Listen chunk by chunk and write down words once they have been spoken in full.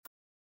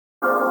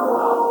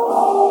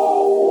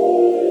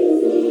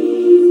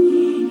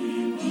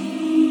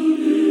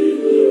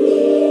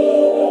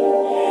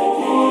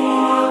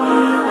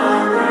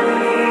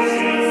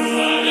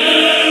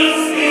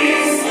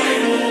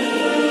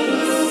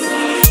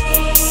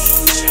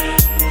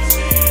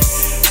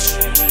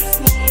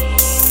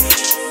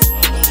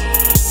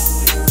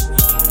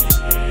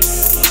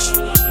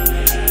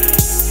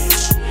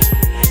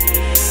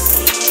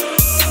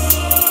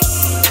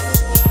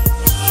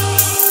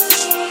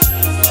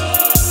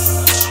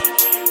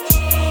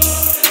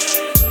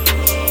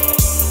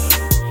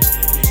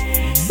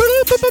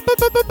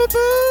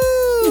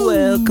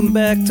Welcome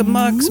back to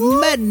Mark's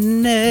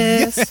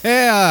Madness.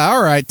 Yeah,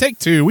 all right, take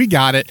two. We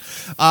got it.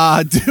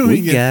 We're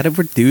doing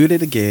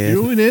it again.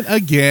 Doing it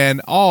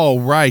again. All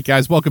right,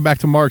 guys, welcome back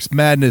to Mark's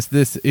Madness.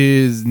 This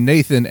is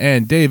Nathan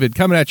and David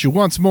coming at you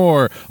once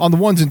more on the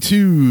ones and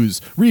twos,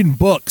 reading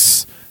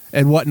books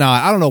and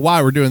whatnot. I don't know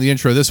why we're doing the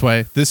intro this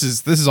way. This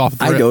is off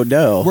the rails. I don't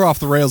know. We're off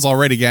the rails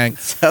already, gang.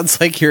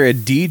 Sounds like you're a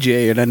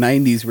DJ at a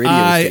 90s radio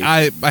station.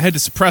 I had to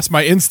suppress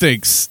my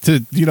instincts to,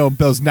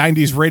 those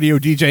 90s radio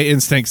DJ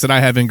instincts that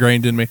I have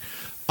ingrained in me.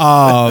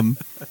 From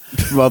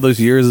all those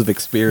years of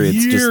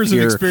experience. Years of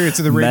experience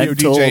in the radio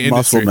mental DJ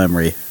muscle industry.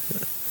 memory.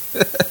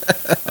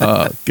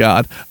 Oh,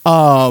 God.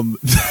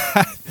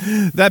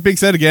 That being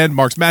said, again,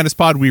 Mark's Madness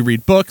Pod, we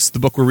read books. The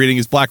book we're reading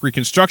is Black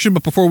Reconstruction.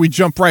 But before we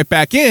jump right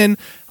back in,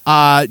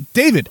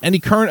 David, any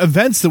current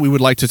events that we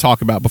would like to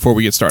talk about before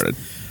we get started?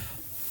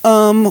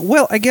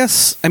 Well, I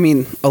guess, a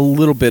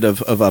little bit of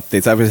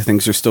updates. Obviously,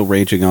 things are still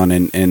raging on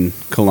in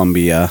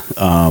Colombia.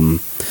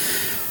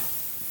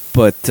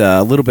 But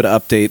a little bit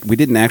of update. We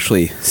didn't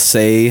actually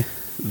say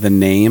the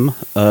name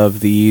of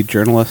the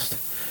journalist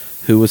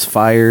who was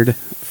fired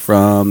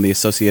from the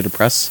Associated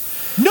Press.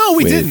 No,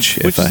 we didn't,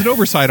 which is an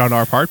oversight on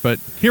our part, but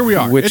here we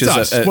are. Which it's is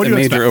us. a What do you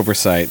major expect?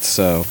 oversight.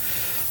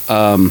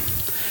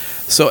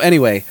 So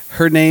anyway,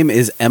 her name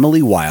is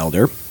Emily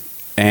Wilder,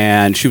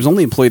 and she was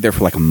only employed there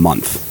for like a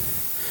month.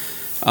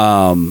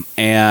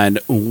 And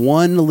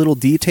one little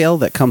detail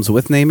that comes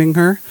with naming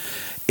her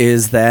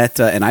is that,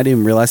 and I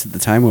didn't realize at the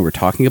time when we were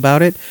talking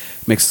about it,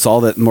 makes it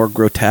all that more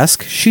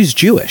grotesque. She's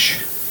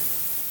Jewish.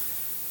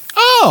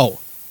 Oh,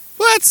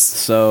 well,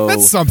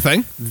 that's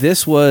something.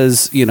 This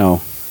was,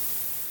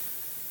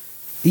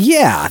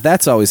 yeah,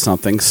 that's always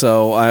something.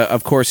 So,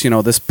 of course,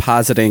 this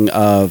positing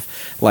of,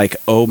 like,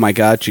 oh my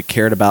God, she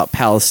cared about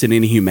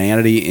Palestinian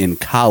humanity in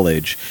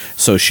college,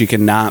 so she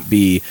cannot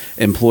be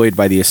employed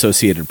by the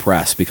Associated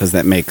Press because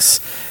that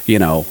makes,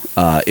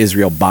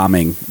 Israel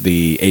bombing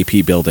the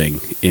AP building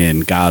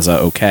in Gaza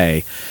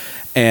okay.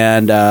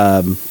 And,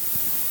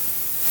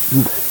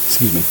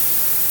 excuse me.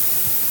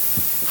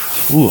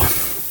 Ooh.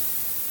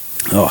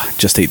 Oh, I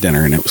just ate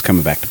dinner and it was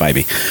coming back to bite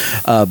me.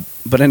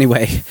 But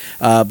anyway,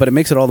 but it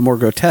makes it all the more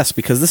grotesque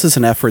because this is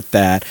an effort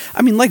that,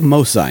 like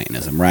most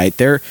Zionism, right?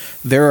 They're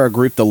a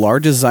group, the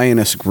largest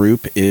Zionist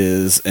group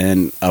is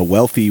a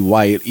wealthy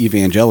white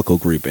evangelical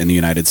group in the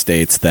United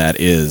States that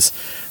is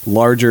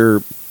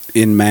larger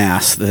in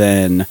mass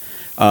than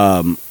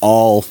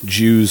all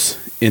Jews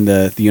in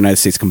the United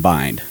States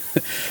combined.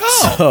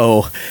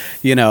 Oh.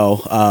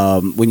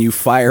 So, when you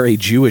fire a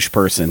Jewish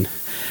person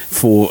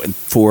for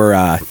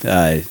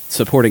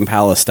supporting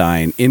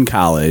Palestine in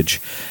college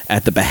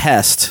at the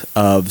behest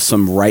of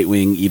some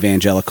right-wing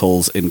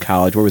evangelicals in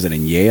college. Where was it,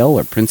 in Yale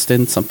or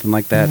Princeton? Something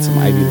like that. Some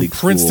Ivy League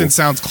Princeton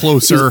school. sounds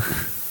closer.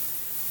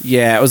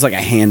 Yeah, it was like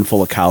a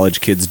handful of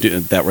college kids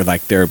that were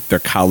like they're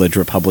college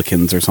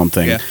Republicans or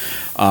something, Yeah.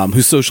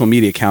 Whose social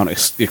media account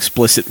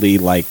explicitly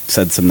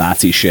said some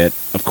Nazi shit,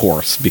 of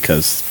course,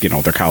 because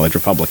they're college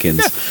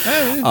Republicans.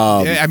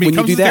 Yeah. When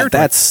you do that,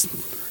 that's...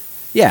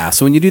 Yeah,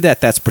 so when you do that,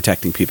 that's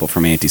protecting people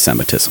from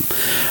anti-Semitism.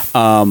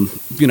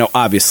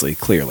 Obviously,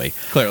 clearly.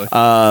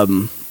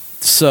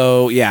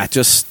 So yeah,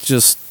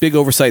 just big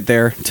oversight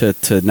there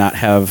to not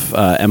have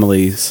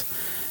Emily's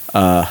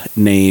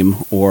name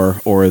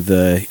or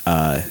the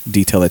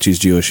detail that she's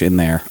Jewish in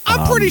there.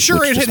 I'm pretty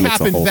sure it had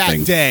happened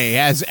that day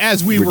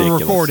as we were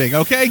recording.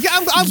 Okay,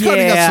 I'm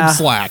cutting us some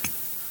slack.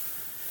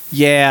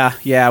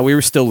 Yeah, we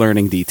were still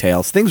learning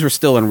details. Things were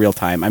still in real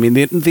time.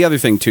 The other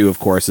thing too, of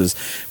course, is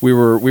we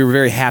were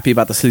very happy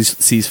about the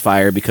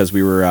ceasefire because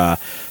we were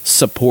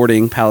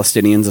supporting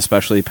Palestinians,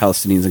 especially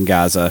Palestinians in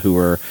Gaza, who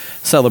were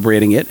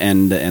celebrating it,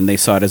 and they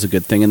saw it as a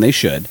good thing, and they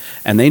should.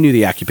 And they knew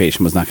the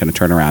occupation was not going to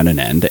turn around and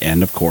end.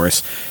 And of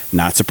course,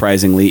 not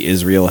surprisingly,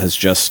 Israel has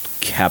just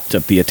kept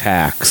up the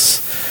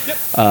attacks.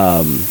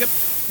 Yep.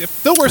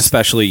 The worst,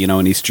 especially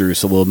in East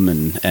Jerusalem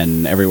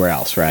and everywhere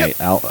else, right?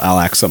 Yep.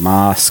 Al-Aqsa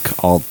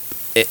Mosque, all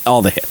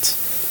the hits.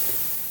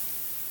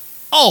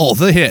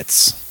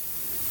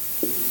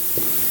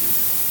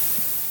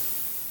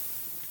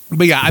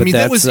 But yeah,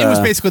 it was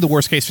basically the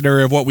worst case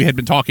scenario of what we had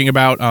been talking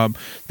about.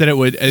 That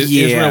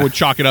Israel would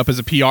chalk it up as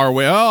a PR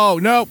way. Oh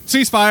no,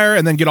 ceasefire,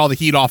 and then get all the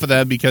heat off of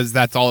them because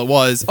that's all it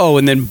was. Oh,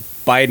 and then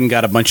Biden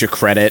got a bunch of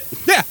credit.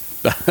 Yeah.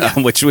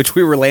 which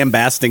we were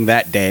lambasting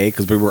that day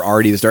because we were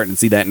already starting to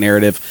see that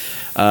narrative,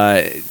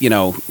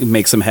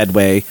 make some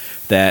headway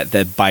that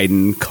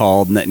Biden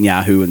called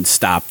Netanyahu and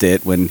stopped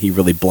it when he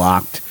really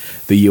blocked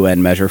the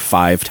UN measure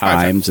 5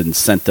 times and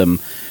sent them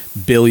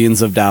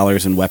billions of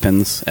dollars in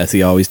weapons, as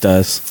he always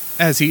does.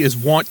 As he is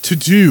wont to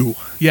do,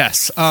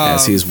 yes.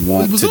 As he is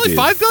wont to do. Was it only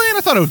 $5 billion?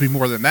 I thought it would be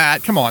more than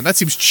that. Come on, that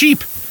seems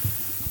cheap.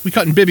 We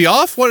cutting Bibi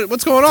off?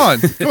 What's going on?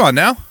 Come on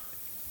now,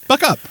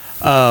 buck up.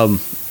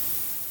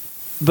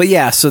 But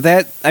yeah, so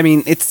that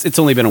it's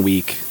only been a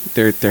week.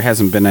 There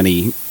hasn't been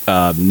any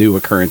new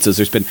occurrences.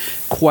 There's been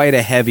quite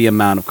a heavy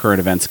amount of current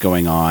events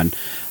going on.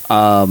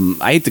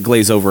 I hate to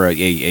glaze over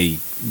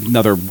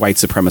another white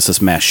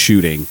supremacist mass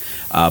shooting,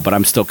 but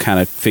I'm still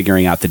kind of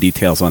figuring out the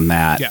details on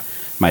that. Yeah.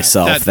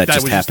 myself. That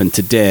just happened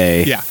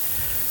today. Yeah.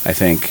 I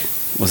think.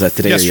 Was that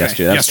today or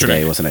yesterday? That was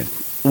today, wasn't it?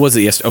 Was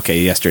it yesterday? Okay,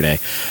 yesterday.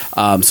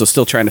 So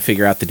still trying to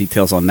figure out the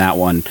details on that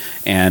one.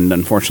 And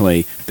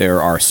unfortunately, there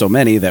are so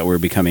many that we're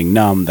becoming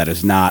numb that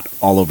is not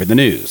all over the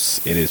news.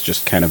 It is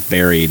just kind of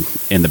buried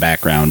in the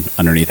background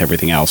underneath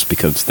everything else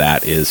because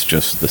that is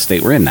just the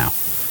state we're in now.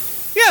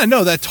 Yeah,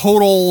 no, that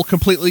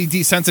completely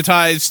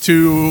desensitized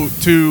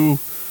to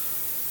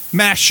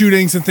mass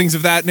shootings and things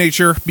of that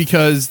nature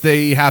because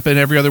they happen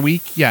every other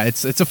week. Yeah,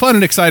 it's a fun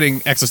and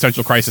exciting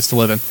existential crisis to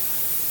live in.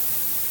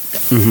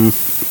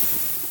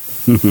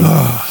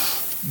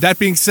 That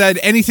being said,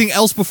 anything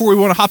else before we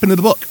want to hop into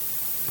the book?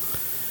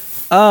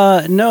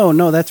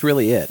 No, that's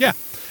really it. Yeah.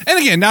 And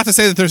again, not to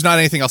say that there's not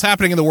anything else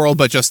happening in the world,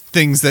 but just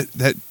things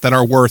that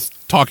are worth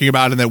talking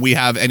about and that we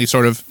have any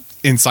sort of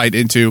insight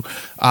into.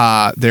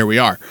 There we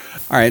are.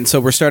 All right, so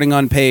we're starting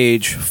on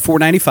page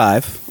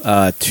 495,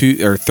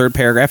 third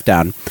paragraph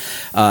down.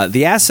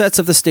 The assets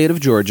of the state of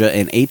Georgia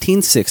in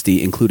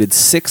 1860 included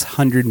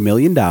 $600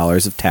 million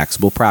of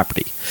taxable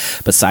property,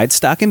 besides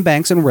stock in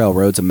banks and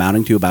railroads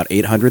amounting to about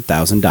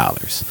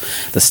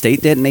 $800,000. The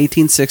state debt in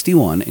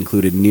 1861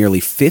 included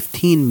nearly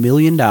 $15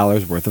 million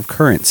worth of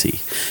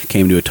currency,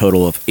 came to a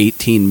total of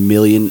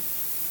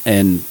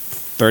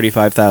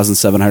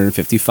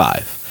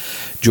 $18,035,755.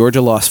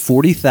 Georgia lost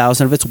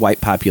 40,000 of its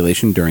white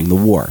population during the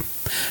war.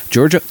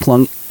 Georgia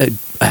clung...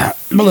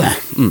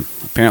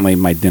 apparently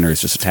my dinner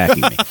is just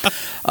attacking me.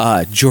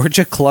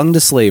 Georgia clung to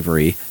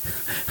slavery.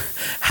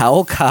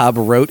 Howell Cobb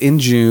wrote in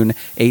June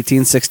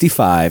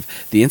 1865,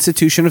 "The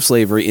institution of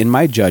slavery, in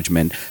my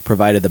judgment,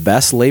 provided the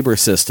best labor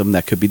system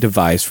that could be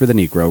devised for the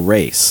Negro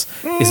race."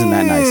 Isn't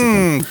that nice of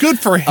him? Good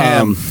for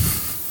him.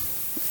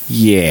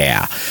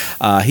 Yeah.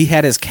 He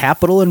had his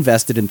capital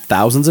invested in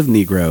thousands of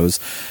Negroes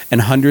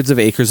and hundreds of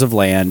acres of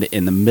land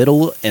in the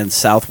middle and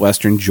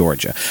southwestern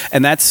Georgia.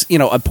 And that's,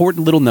 an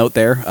important little note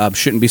there.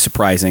 Shouldn't be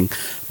surprising.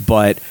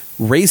 But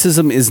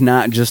racism is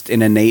not just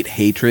an innate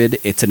hatred.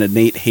 It's an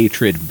innate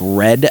hatred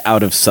bred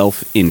out of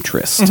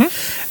self-interest.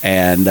 Mm-hmm.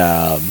 And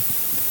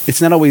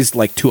it's not always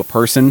like to a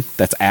person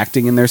that's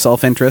acting in their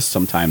self-interest.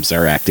 Sometimes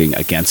they're acting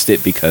against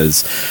it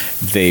because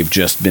they've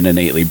just been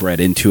innately bred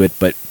into it.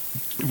 But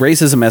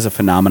racism as a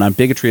phenomenon,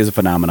 bigotry as a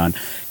phenomenon,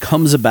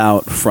 comes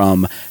about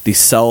from the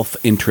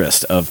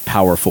self-interest of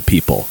powerful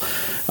people.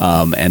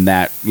 And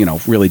that,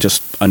 really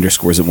just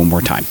underscores it one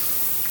more time.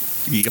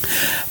 Yep.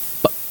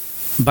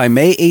 By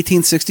May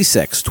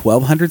 1866,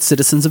 1,200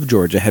 citizens of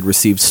Georgia had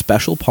received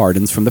special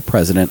pardons from the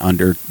president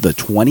under the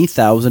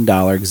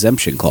 $20,000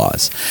 exemption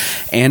clause.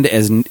 And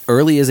as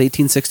early as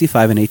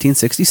 1865 and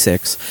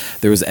 1866,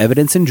 there was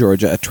evidence in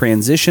Georgia a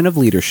transition of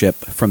leadership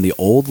from the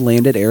old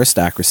landed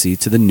aristocracy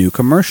to the new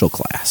commercial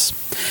class.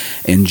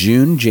 In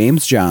June,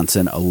 James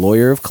Johnson, a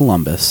lawyer of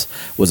Columbus,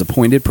 was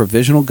appointed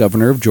provisional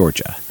governor of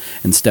Georgia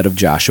instead of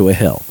Joshua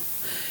Hill,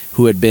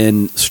 who had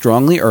been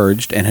strongly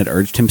urged and had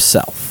urged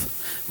himself.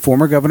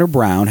 Former Governor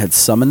Brown had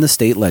summoned the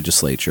state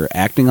legislature,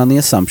 acting on the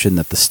assumption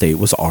that the state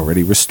was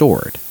already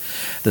restored.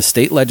 The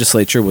state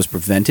legislature was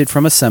prevented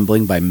from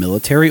assembling by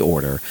military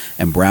order,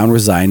 and Brown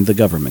resigned the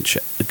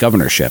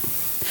governorship.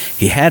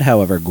 He had,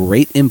 however,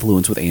 great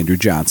influence with Andrew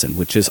Johnson,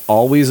 which is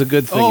always a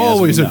good thing.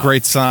 Always a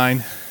great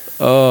sign.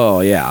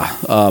 Oh, yeah.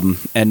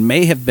 And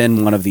may have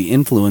been one of the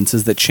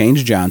influences that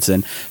changed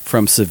Johnson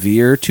from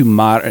severe to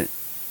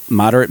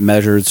moderate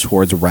measures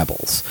towards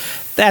rebels.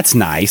 That's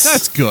nice.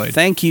 That's good.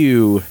 Thank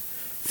you,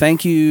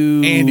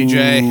 Andy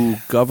J.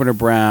 Governor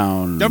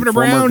Brown. Governor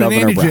Brown and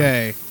Andy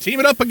J.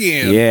 Team it up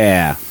again.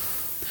 Yeah.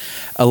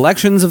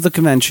 Elections of the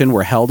convention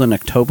were held in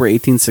October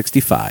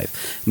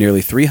 1865.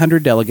 Nearly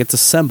 300 delegates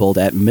assembled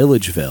at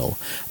Milledgeville,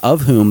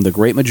 of whom the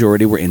great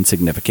majority were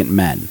insignificant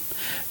men.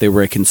 They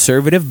were a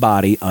conservative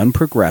body,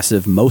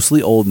 unprogressive,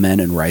 mostly old men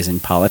and rising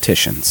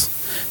politicians.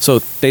 So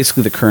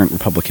basically the current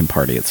Republican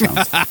Party, it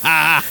sounds.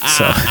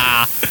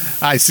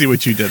 I see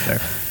what you did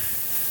there.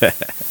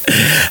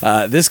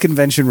 This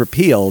convention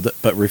repealed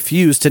but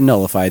refused to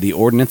nullify the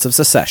Ordinance of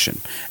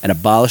Secession and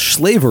abolished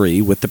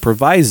slavery with the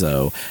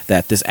proviso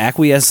that this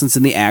acquiescence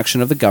in the action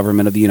of the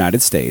government of the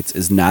United States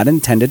is not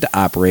intended to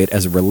operate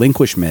as a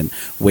relinquishment,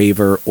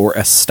 waiver, or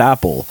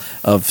estoppel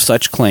of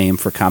such claim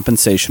for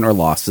compensation or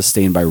loss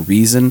sustained by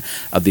reason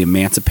of the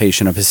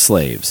emancipation of his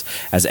slaves,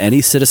 as any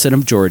citizen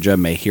of Georgia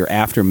may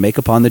hereafter make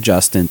upon the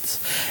justice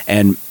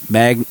and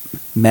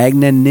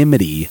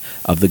magnanimity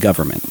of the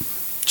government.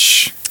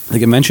 The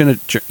convention,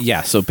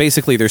 so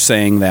basically they're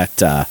saying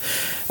that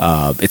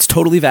it's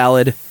totally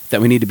valid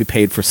that we need to be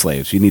paid for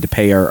slaves. You need to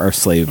pay our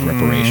slave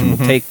reparation.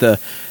 We'll take the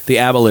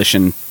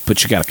abolition,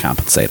 but you got to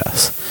compensate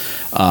us.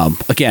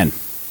 Again,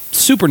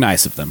 super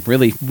nice of them.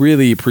 Really,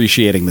 really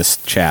appreciating this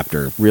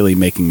chapter. Really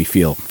making me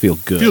feel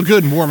good. Feel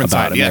good and warm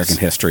inside about American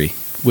history,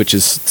 which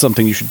is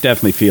something you should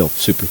definitely feel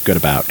super good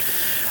about.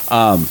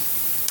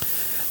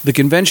 The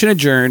convention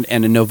adjourned,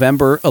 and in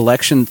November,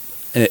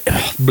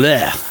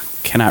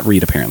 cannot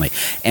read apparently.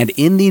 And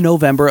in the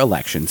November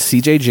election,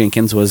 C.J.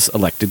 Jenkins was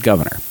elected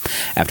governor,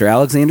 after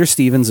Alexander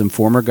Stephens and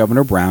former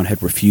Governor Brown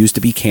had refused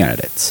to be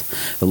candidates.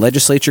 The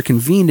legislature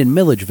convened in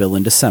Milledgeville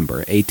in December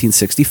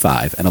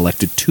 1865 and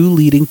elected two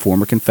leading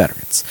former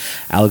Confederates,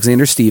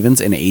 Alexander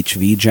Stephens and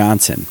H.V.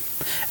 Johnson,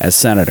 as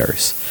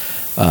senators.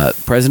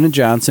 President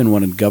Johnson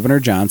wanted Governor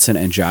Johnson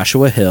and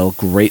Joshua Hill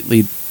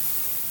greatly.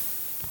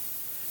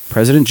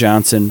 President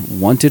Johnson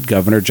wanted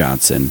Governor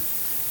Johnson,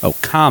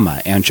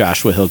 and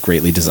Joshua Hill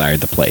greatly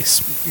desired the place.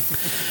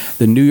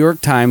 The New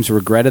York Times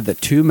regretted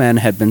that two men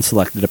had been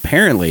selected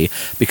apparently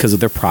because of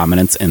their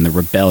prominence in the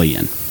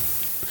rebellion.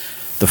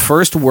 The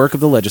first work of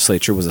the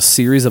legislature was a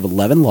series of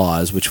 11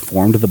 laws which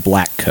formed the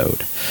Black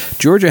Code.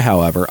 Georgia,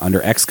 however, under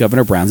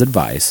ex-Governor Brown's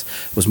advice,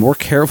 was more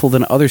careful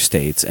than other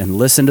states and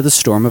listened to the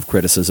storm of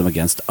criticism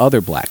against other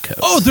Black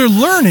codes. Oh, they're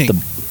learning.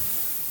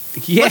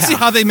 Yeah. Let's see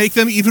how they make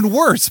them even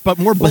worse, but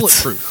more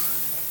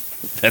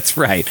bulletproof. That's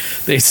right.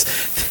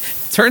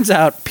 Turns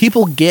out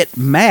people get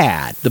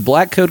mad. The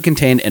Black Code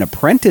contained an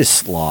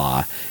apprentice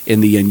law in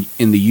the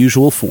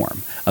usual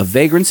form, a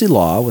vagrancy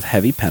law with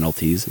heavy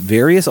penalties,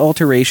 various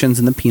alterations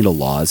in the penal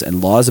laws,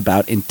 and laws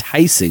about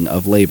enticing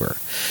of labor.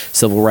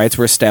 Civil rights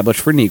were established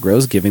for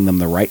Negroes, giving them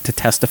the right to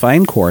testify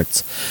in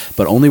courts,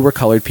 but only where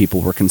colored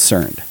people were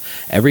concerned.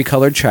 Every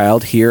colored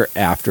child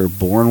hereafter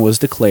born was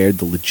declared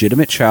the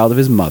legitimate child of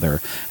his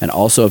mother and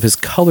also of his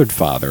colored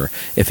father,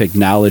 if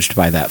acknowledged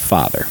by that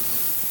father.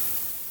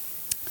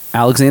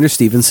 Alexander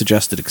Stephens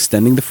suggested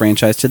extending the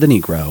franchise to the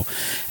Negro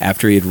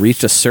after he had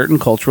reached a certain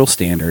cultural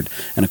standard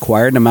and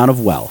acquired an amount of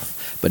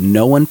wealth, but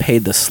no one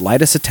paid the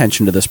slightest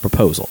attention to this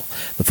proposal.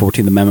 The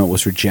 14th Amendment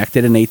was rejected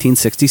in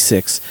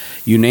 1866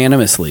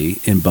 unanimously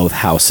in both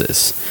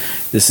houses.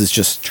 This is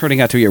just turning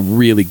out to be a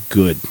really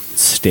good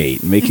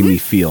state, making me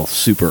feel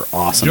super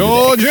awesome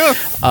Georgia!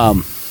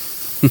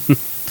 Today.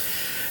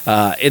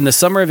 In the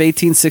summer of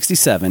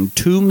 1867,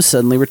 Toombs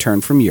suddenly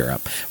returned from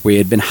Europe, where he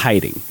had been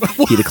hiding.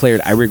 He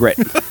declared, "I regret..."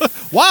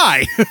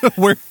 Why?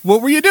 What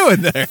were you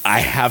doing there? I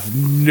have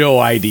no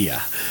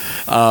idea.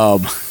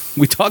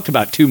 We talked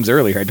about Toombs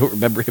earlier. I don't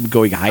remember him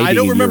going hiding. I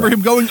don't remember Europe.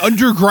 him going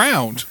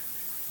underground.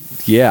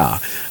 Yeah.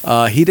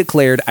 He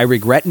declared, "I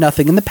regret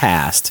nothing in the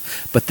past,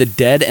 but the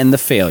dead and the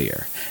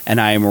failure. And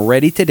I am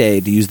ready today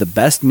to use the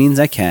best means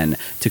I can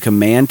to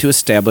command to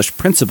establish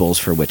principles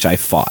for which I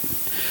fought."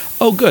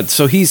 Oh, good.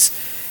 So he's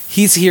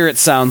here, it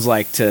sounds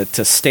like, to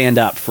stand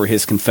up for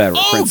his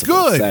Confederate principles.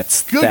 Oh, good.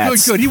 That's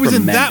Good. He was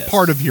in that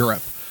part of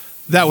Europe.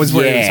 That was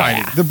where he was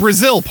hiding. The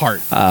Brazil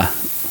part.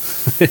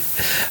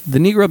 The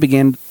Negro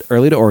began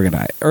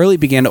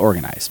to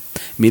organize.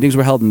 Meetings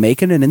were held in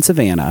Macon and in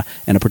Savannah,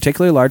 and a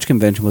particularly large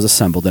convention was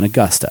assembled in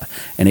Augusta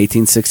in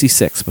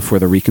 1866 before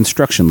the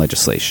Reconstruction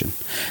legislation.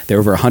 There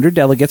were over 100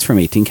 delegates from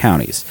 18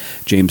 counties.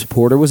 James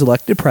Porter was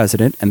elected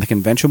president, and the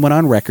convention went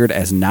on record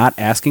as not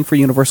asking for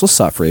universal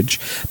suffrage,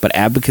 but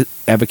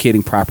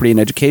advocating property and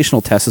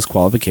educational tests as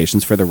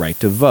qualifications for the right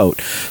to vote.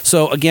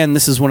 So, again,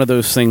 this is one of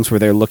those things where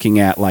they're looking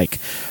at, like,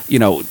 you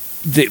know,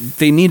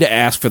 they need to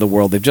ask for the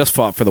world. They've just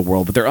fought for the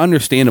world, but they're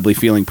understandably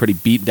feeling pretty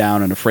beat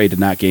down and afraid to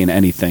not gain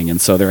anything.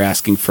 And so they're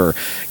asking for,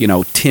 you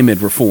know,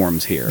 timid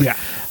reforms here. Yeah.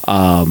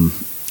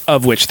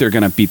 Of which they're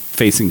going to be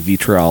facing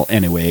vitriol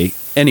anyway,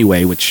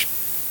 which,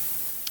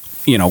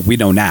 you know, we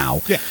know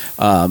now. Yeah.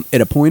 It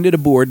appointed a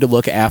board to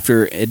look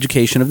after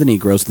education of the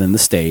Negroes within the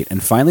state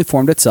and finally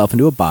formed itself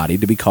into a body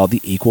to be called the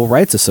Equal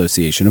Rights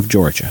Association of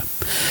Georgia.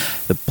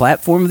 The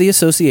platform of the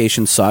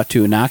association sought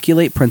to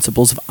inoculate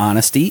principles of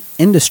honesty,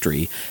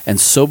 industry, and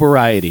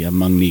sobriety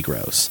among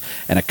Negroes,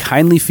 and a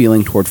kindly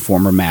feeling toward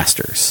former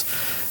masters.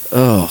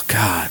 Oh,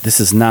 God, this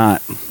is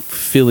not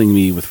filling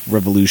me with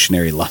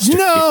revolutionary luster.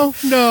 No.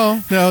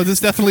 This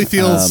definitely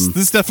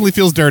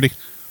feels dirty.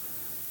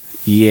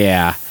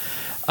 Yeah.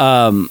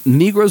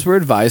 Negroes were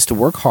advised to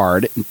work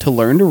hard, to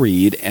learn to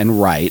read and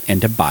write,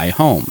 and to buy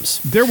homes.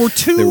 There were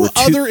two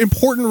other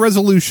important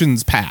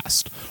resolutions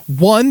passed.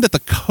 One, that the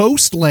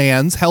coast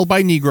lands held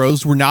by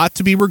Negroes were not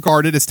to be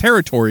regarded as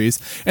territories,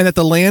 and that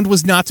the land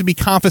was not to be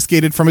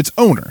confiscated from its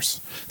owners.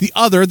 The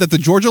other, that the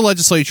Georgia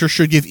legislature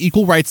should give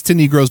equal rights to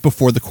Negroes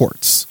before the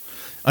courts.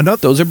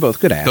 Those are both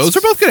good asks.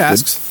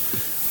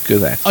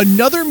 Good asks.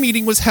 Another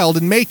meeting was held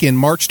in Macon,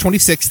 March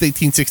 26,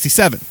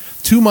 1867,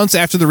 2 months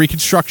after the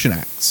Reconstruction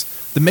Acts.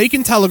 The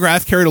Macon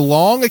Telegraph carried a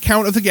long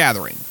account of the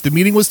gathering. The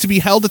meeting was to be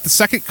held at the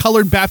Second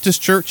Colored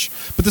Baptist Church,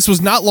 but this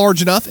was not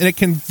large enough, and it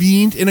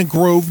convened in a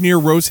grove near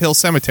Rose Hill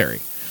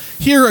Cemetery.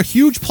 Here, a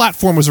huge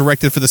platform was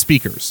erected for the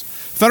speakers.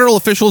 Federal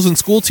officials and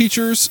school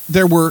teachers,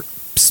 there were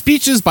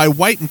speeches by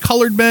white and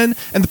colored men,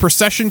 and the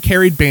procession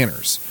carried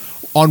banners.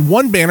 On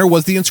one banner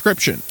was the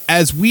inscription,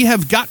 "As we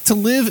have got to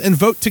live and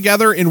vote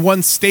together in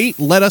one state,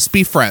 let us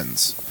be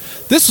friends."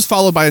 This was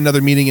followed by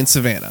another meeting in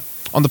Savannah.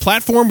 On the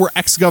platform were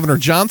ex-Governor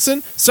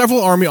Johnson,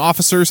 several Army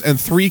officers, and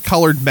 3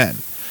 colored men.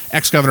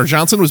 Ex-Governor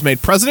Johnson was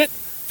made president.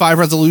 5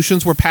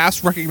 resolutions were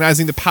passed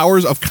recognizing the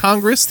powers of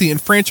Congress, the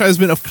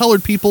enfranchisement of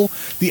colored people,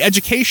 the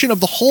education of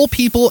the whole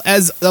people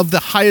as of the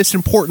highest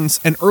importance,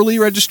 and early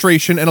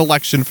registration and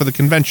election for the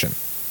convention.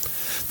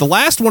 The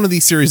last one of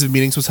these series of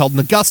meetings was held in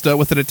Augusta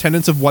with an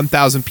attendance of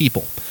 1,000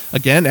 people.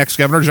 Again,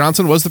 ex-Governor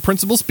Johnson was the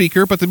principal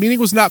speaker, but the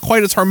meeting was not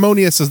quite as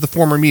harmonious as the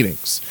former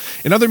meetings.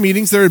 In other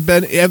meetings, there had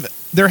been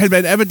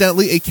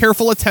evidently a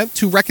careful attempt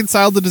to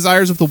reconcile the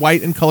desires of the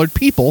white and colored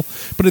people,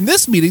 but in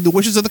this meeting, the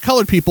wishes of the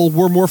colored people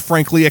were more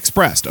frankly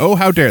expressed. Oh,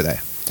 how dare they.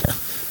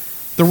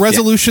 The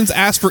resolutions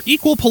asked for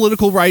equal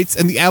political rights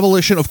and the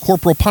abolition of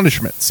corporal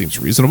punishment. Seems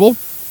reasonable.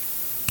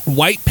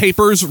 White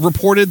papers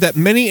reported that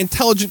many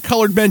intelligent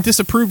colored men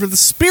disapproved of the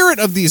spirit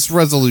of these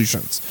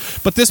resolutions,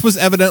 but this was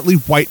evidently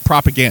white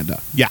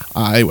propaganda. Yeah,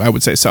 I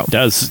would say so.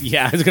 I was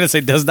going to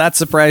say, does not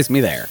surprise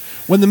me there.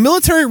 When the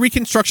military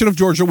reconstruction of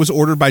Georgia was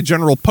ordered by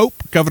General Pope,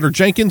 Governor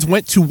Jenkins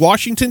went to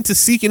Washington to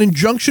seek an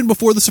injunction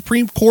before the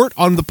Supreme Court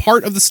on the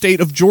part of the state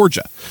of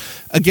Georgia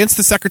against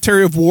the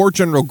Secretary of War,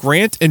 General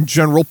Grant, and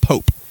General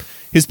Pope.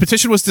 His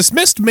petition was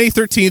dismissed May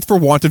 13th for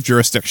want of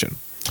jurisdiction.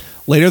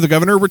 Later, the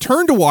governor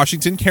returned to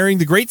Washington carrying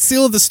the Great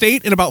Seal of the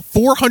state and about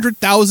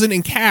 $400,000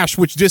 in cash,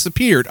 which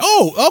disappeared.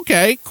 Oh,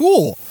 okay,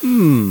 cool.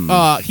 He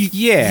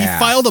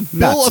filed a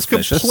bill of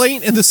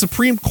complaint in the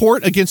Supreme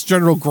Court against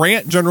General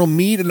Grant, General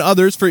Meade, and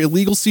others for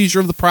illegal seizure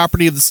of the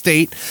property of the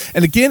state,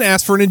 and again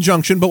asked for an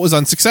injunction, but was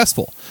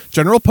unsuccessful.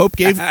 General Pope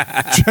gave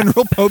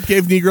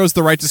Negroes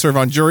the right to serve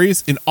on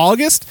juries in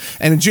August,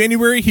 and in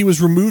January, he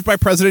was removed by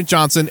President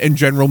Johnson, and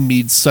General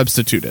Meade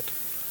substituted.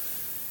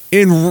 So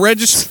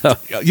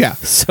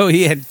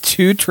he had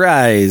 2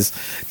 tries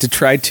to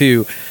try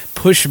to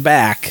push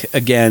back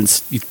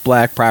against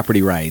black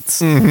property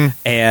rights,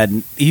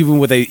 and even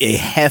with a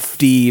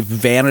hefty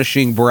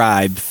vanishing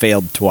bribe,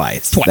 failed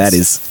twice. That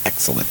is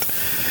excellent.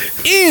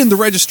 In the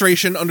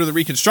registration under the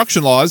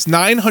Reconstruction laws,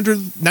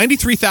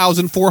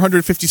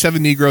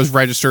 93,457 Negroes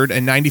registered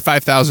and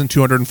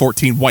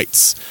 95,214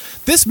 whites.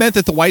 This meant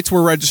that the whites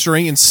were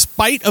registering in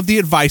spite of the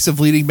advice of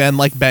leading men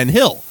like Ben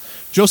Hill.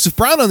 Joseph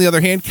Brown, on the other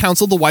hand,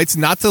 counseled the whites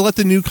not to let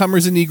the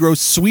newcomers and Negroes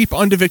sweep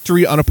unto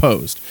victory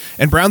unopposed,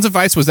 and Brown's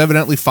advice was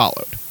evidently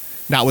followed.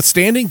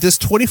 Notwithstanding, this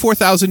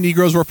 24,000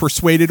 Negroes were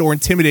persuaded or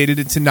intimidated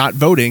into not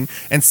voting,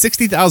 and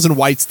 60,000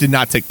 whites did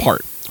not take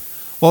part.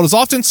 While it is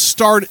often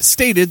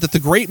stated that the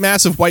great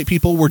mass of white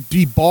people were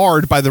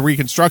debarred by the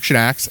Reconstruction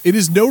Acts, it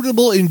is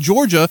notable in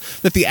Georgia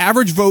that the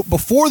average vote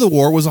before the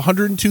war was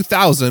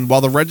 102,000, while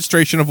the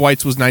registration of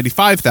whites was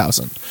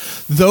 95,000.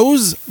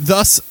 Those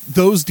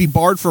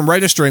debarred from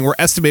registering were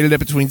estimated at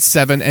between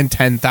 7,000 and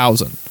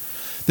 10,000.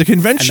 The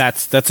convention, and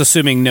that's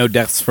assuming no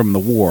deaths from the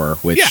war,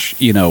 which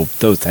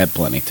those had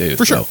plenty too.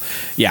 For sure.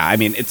 Yeah, I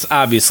mean, it's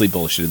obviously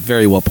bullshit.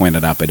 Very well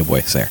pointed out by Du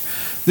Bois there.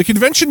 The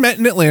convention met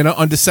in Atlanta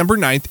on December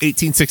 9th,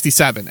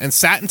 1867, and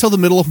sat until the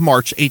middle of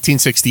March,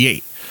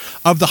 1868.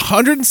 Of the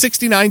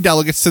 169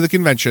 delegates to the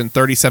convention,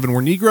 37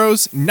 were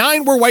Negroes,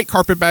 9 were white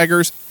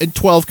carpetbaggers, and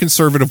 12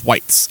 conservative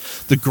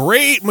whites. The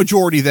great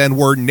majority then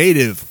were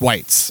native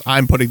whites.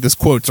 I'm putting this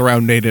quotes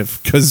around native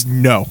because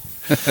no.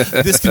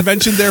 This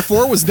convention,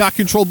 therefore, was not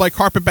controlled by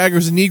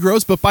carpetbaggers and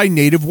Negroes, but by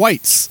native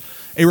whites.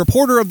 A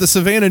reporter of the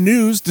Savannah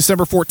News,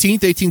 December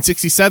 14th,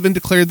 1867,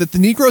 declared that the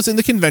Negroes in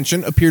the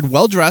convention appeared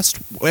well-dressed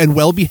and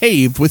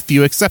well-behaved, with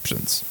few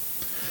exceptions.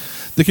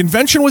 The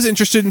convention was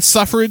interested in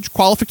suffrage,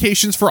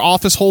 qualifications for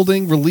office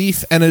holding,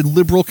 relief, and a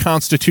liberal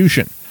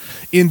constitution.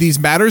 In these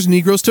matters,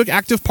 Negroes took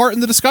active part in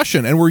the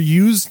discussion and were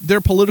used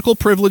their political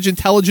privilege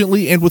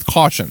intelligently and with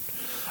caution.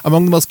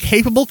 Among the most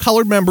capable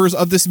colored members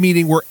of this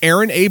meeting were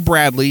Aaron A.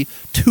 Bradley,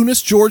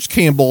 Tunis George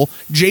Campbell,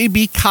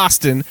 J.B.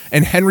 Costin,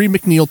 and Henry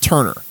McNeil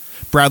Turner.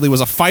 Bradley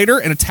was a fighter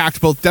and attacked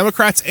both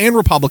Democrats and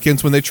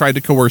Republicans when they tried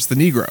to coerce the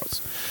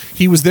Negroes.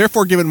 He was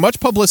therefore given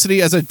much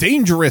publicity as a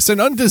dangerous and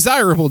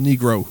undesirable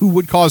Negro who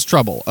would cause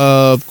trouble,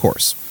 of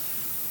course.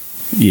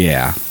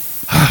 Yeah.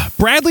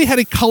 Bradley had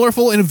a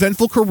colorful and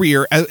eventful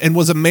career and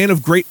was a man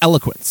of great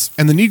eloquence,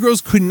 and the Negroes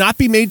could not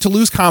be made to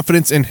lose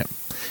confidence in him.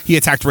 He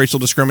attacked racial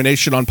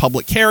discrimination on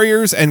public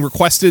carriers and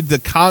requested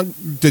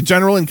the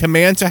general in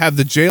command to have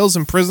the jails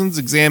and prisons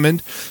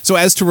examined so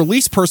as to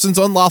release persons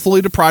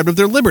unlawfully deprived of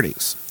their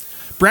liberties.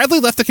 Bradley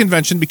left the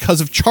convention because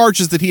of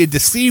charges that he had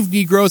deceived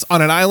Negroes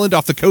on an island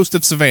off the coast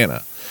of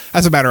Savannah.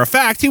 As a matter of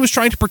fact, he was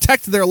trying to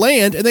protect their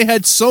land, and they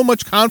had so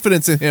much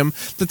confidence in him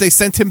that they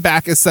sent him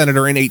back as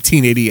senator in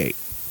 1888.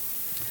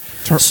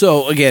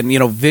 So, again,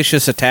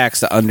 vicious attacks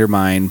to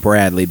undermine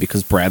Bradley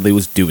because Bradley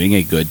was doing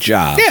a good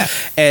job. Yeah.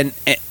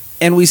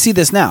 And we see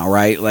this now,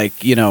 right? Like,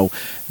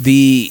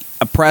 the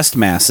oppressed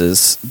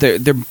masses,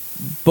 they're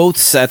both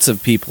sets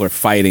of people are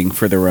fighting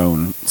for their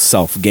own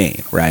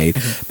self-gain, right?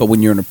 Mm-hmm. But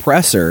when you're an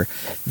oppressor,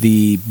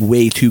 the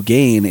way to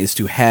gain is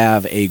to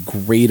have a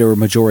greater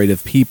majority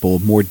of people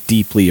more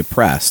deeply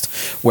oppressed.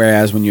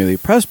 Whereas when you're the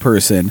oppressed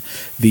person,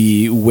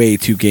 the way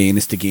to gain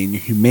is to gain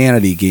your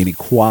humanity, gain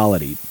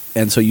equality.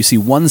 And so you see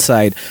one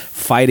side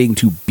fighting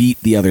to beat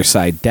the other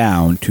side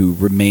down to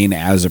remain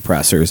as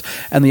oppressors,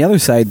 and the other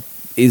side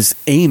is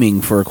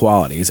aiming for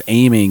equality, is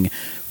aiming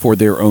for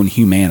their own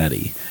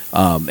humanity.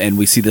 And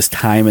we see this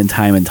time and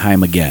time and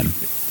time again.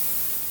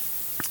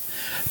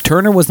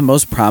 Turner was the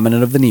most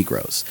prominent of the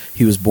Negroes.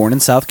 He was born in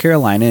South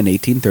Carolina in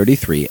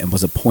 1833 and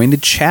was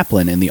appointed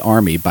chaplain in the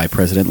Army by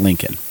President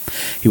Lincoln.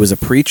 He was a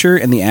preacher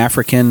in the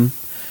African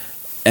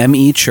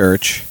M.E.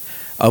 Church,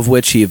 of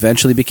which he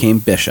eventually became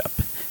bishop.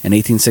 In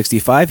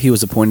 1865, he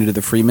was appointed to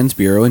the Freedmen's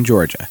Bureau in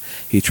Georgia.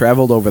 He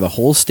traveled over the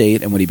whole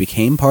state, and when he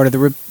became part of the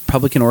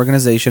Republican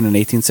organization in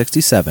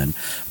 1867,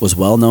 was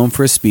well known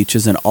for his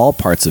speeches in all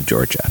parts of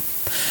Georgia.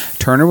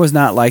 Turner was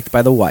not liked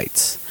by the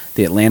whites.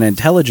 The Atlanta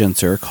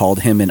Intelligencer called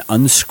him an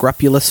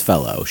unscrupulous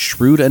fellow,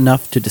 shrewd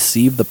enough to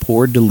deceive the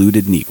poor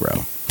deluded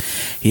Negro.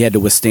 He had to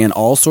withstand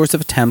all sorts of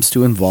attempts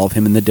to involve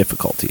him in the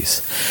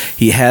difficulties.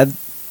 He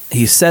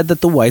said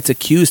that the whites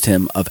accused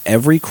him of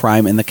every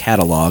crime in the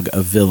catalog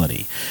of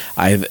villainy.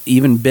 I have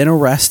even been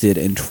arrested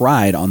and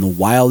tried on the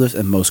wildest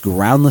and most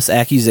groundless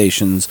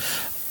accusations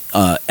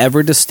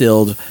ever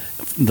distilled.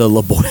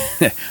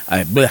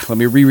 Let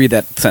me reread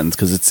that sentence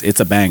because it's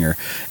a banger,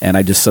 and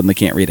I just suddenly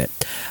can't read it.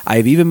 I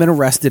have even been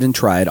arrested and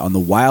tried on the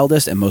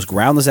wildest and most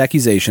groundless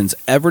accusations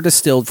ever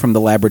distilled from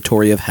the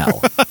laboratory of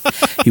hell.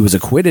 He was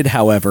acquitted,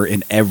 however,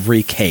 in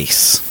every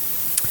case.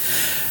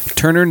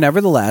 Turner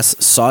nevertheless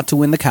sought to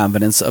win the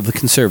confidence of the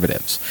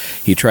conservatives.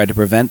 He tried to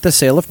prevent the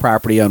sale of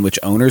property on which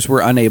owners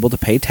were unable to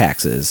pay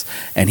taxes,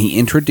 and he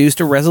introduced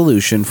a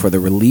resolution for the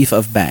relief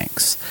of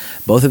banks.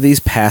 Both of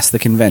these passed the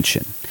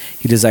convention.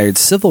 He desired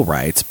civil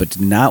rights, but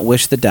did not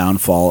wish the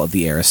downfall of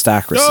the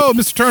aristocracy. Oh,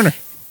 Mr. Turner.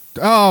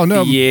 Oh,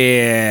 no.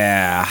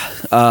 Yeah.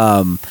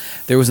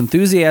 There was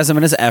enthusiasm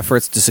in his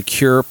efforts to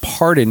secure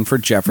pardon for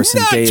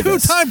Jefferson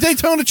Davis. Two-time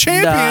Daytona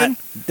champion.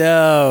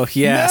 No,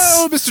 yes.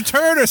 No, Mr.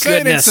 Turner,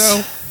 saying it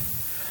so.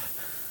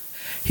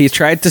 He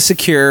tried to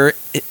secure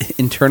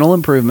internal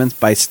improvements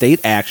by state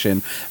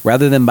action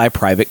rather than by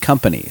private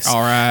companies. All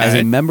right. As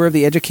a member of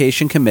the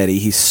Education Committee,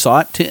 he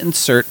sought to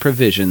insert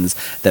provisions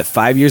that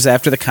 5 years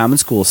after the common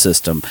school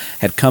system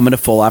had come into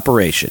full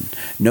operation.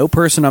 No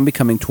person on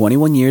becoming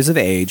 21 years of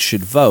age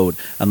should vote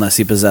unless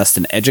he possessed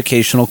an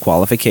educational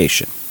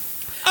qualification.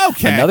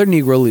 Okay. Another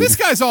Negro leader. This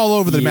guy's all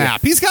over the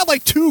map. He's got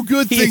like two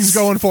good things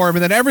going for him,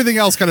 and then everything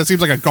else kind of seems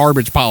like a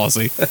garbage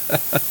policy.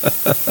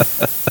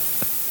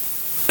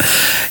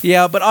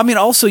 Yeah, but I mean,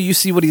 also you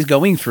see what he's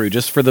going through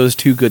just for those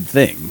two good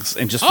things,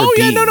 and just for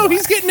being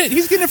he's getting it.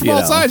 He's getting it from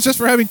all sides just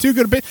for having two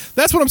good.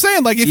 That's what I'm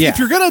saying. Like if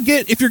you're gonna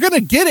get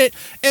it,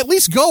 at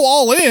least go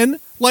all in.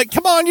 Like,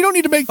 come on, you don't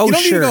need to make. You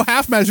don't need to go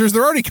half measures.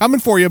 They're already coming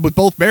for you with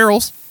both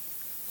barrels.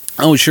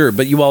 Oh, sure,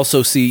 but you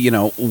also see,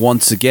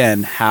 once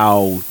again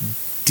how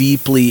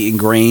deeply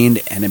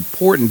ingrained and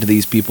important to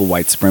these people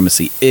white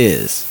supremacy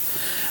is,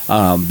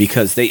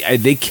 because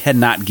they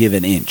cannot give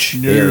an inch.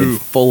 No. They're in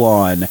full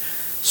on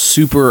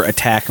super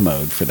attack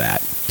mode for that.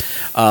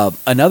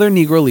 Another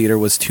Negro leader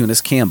was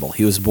Tunis Campbell.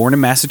 He was born in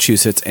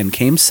Massachusetts and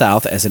came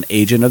south as an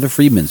agent of the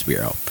Freedmen's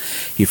Bureau.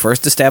 He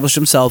first established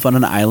himself on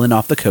an island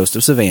off the coast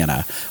of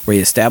Savannah, where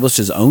he established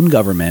his own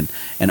government.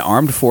 An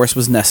armed force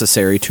was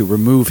necessary to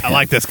remove him. I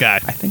like this guy.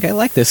 I think I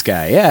like this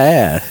guy.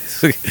 Yeah.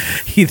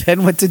 He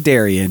then went to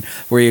Darien,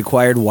 where he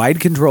acquired wide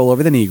control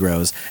over the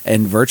Negroes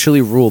and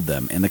virtually ruled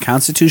them. In the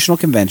Constitutional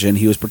Convention,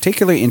 he was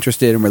particularly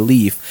interested in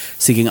relief,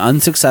 seeking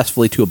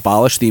unsuccessfully to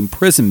abolish the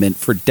imprisonment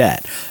for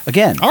debt.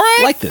 Again, all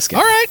right. Like this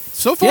guy. All right.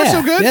 So far,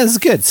 so good. Yeah, this is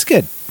good. It's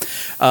good.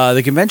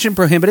 The convention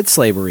prohibited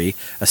slavery,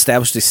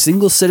 established a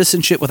single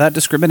citizenship without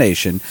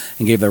discrimination,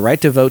 and gave the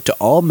right to vote to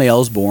all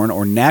males born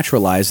or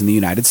naturalized in the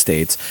United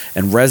States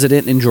and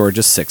resident in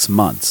Georgia 6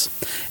 months.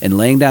 In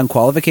laying down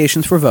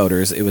qualifications for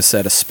voters, it was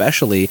said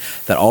especially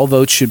that all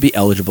votes should be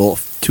eligible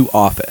to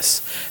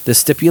office. This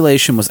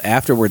stipulation was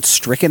afterwards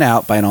stricken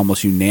out by an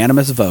almost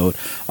unanimous vote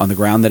on the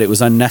ground that it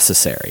was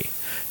unnecessary.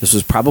 This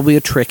was probably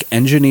a trick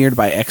engineered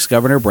by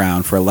ex-Governor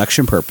Brown for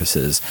election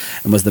purposes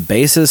and was the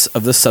basis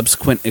of the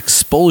subsequent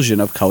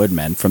expulsion of colored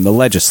men from the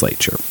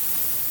legislature.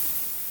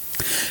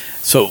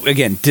 So,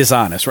 again,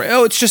 dishonest, right?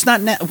 Oh, it's just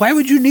not... Why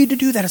would you need to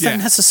do that? It's not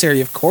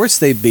necessary. Of course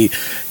they'd be...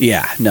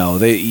 Yeah, no.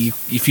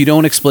 If you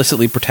don't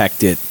explicitly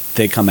protect it,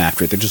 they come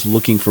after it. They're just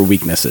looking for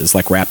weaknesses,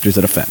 like raptors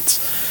at a fence.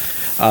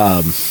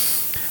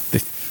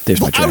 There's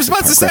my I was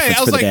about to say, I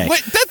was like,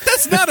 wait,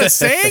 that's not a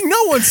saying?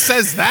 No one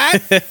says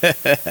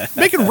that.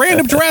 Making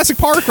random Jurassic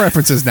Park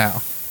references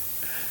now.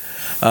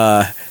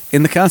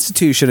 In the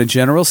Constitution, a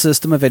general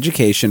system of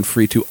education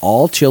free to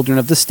all children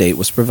of the state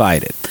was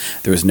provided.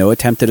 There was no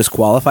attempt to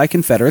disqualify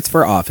Confederates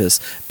for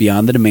office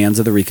beyond the demands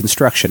of the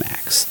Reconstruction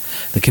Acts.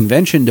 The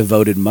convention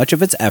devoted much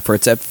of its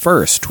efforts at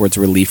first towards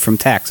relief from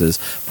taxes,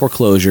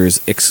 foreclosures,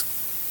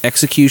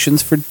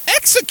 executions for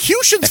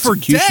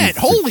debt.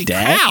 Holy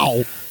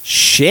cow.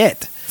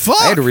 Shit. Fuck.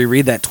 I had to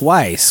reread that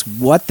twice.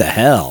 What the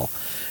hell?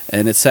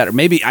 And it's sad.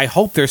 Maybe I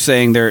hope they're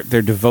saying they're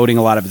devoting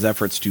a lot of his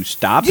efforts to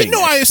stopping.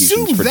 I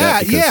assumed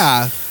that.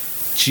 Yeah.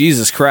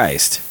 Jesus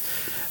Christ.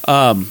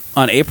 On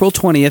April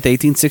 20th,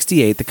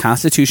 1868, the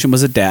Constitution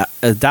was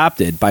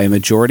adopted by a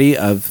majority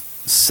of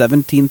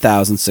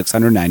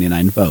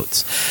 17,699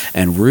 votes,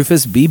 and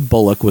Rufus B.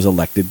 Bullock was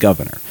elected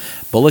governor.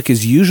 Bullock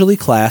is usually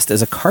classed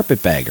as a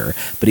carpetbagger,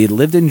 but he had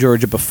lived in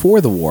Georgia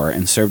before the war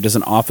and served as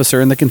an officer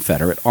in the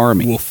Confederate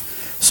Army. Woof.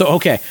 So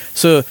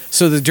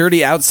the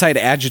dirty outside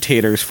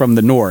agitators from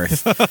the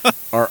North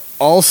are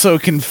also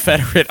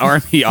Confederate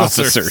Army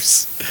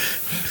officers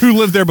who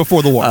lived there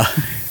before the war.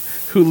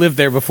 who lived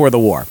there before the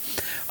war.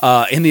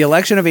 In the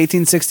election of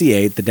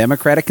 1868, the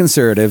Democratic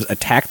conservatives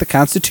attacked the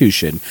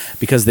Constitution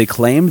because they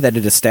claimed that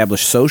it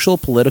established social,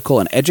 political,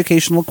 and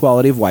educational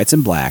equality of whites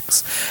and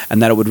blacks,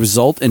 and that it would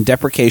result in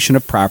depreciation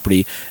of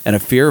property and a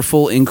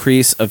fearful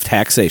increase of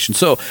taxation.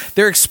 So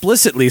they're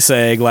explicitly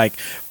saying, like,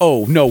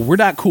 oh, no, we're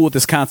not cool with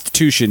this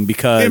Constitution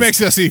because it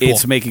makes us equal.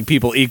 It's making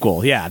people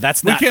equal. Yeah,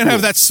 that's not We can't cool.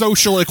 have that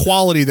social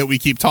equality that we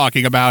keep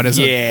talking about as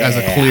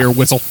a clear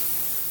whistle.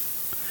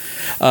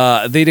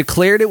 They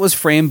declared it was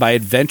framed by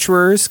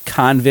adventurers,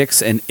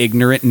 convicts, and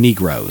ignorant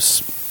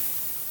Negroes.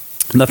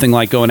 Nothing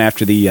like going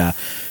after the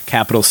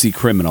capital C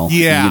criminal in the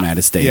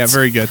United States. Yeah,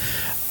 very good.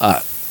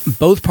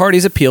 Both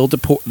parties appealed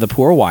to the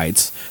poor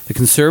whites, the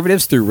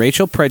conservatives through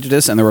racial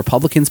prejudice and the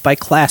Republicans by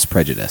class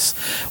prejudice.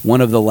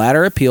 One of the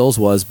latter appeals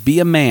was, be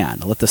a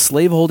man, let the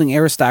slaveholding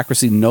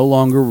aristocracy no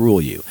longer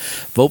rule you.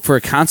 Vote for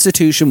a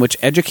constitution which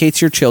educates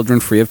your children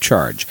free of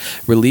charge,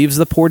 relieves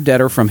the poor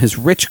debtor from his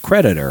rich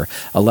creditor,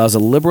 allows a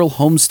liberal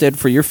homestead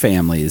for your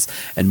families,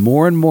 and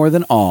more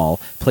than all,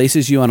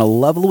 places you on a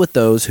level with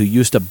those who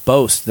used to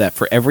boast that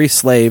for every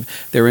slave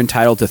they're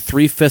entitled to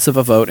 3/5 of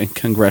a vote in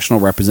congressional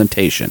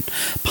representation.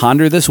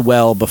 Ponder this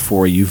well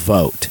before you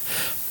vote.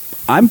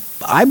 I'm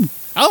I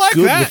like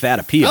good that. with that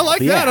appeal. I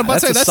like that. I'm about to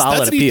say that's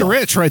solid Eat the appeal.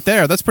 Rich right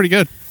there. That's pretty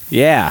good.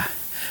 Yeah.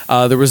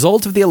 The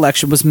result of the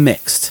election was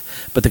mixed,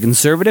 but the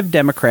conservative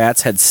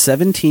Democrats had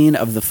 17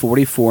 of the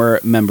 44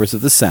 members of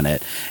the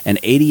Senate and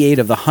 88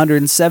 of the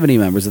 170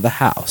 members of the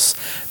House.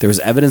 There was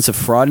evidence of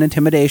fraud and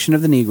intimidation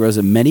of the Negroes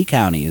in many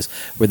counties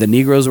where the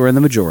Negroes were in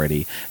the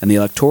majority, and the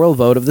electoral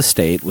vote of the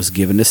state was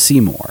given to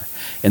Seymour.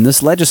 In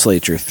this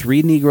legislature,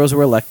 3 Negroes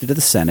were elected to the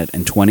Senate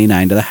and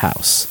 29 to the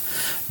House.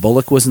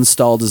 Bullock was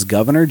installed as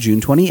governor June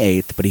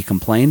 28th, but he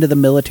complained to the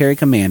military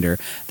commander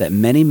that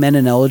many men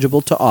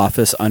ineligible to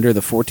office under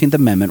the 14th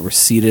Amendment were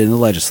seated in the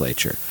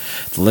legislature.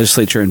 The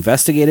legislature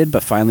investigated,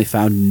 but finally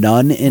found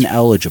none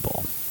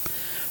ineligible.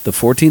 The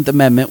 14th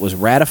Amendment was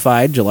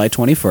ratified July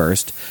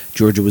 21st.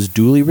 Georgia was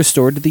duly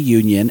restored to the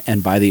Union,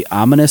 and by the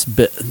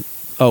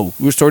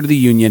restored to the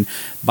Union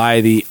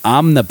by the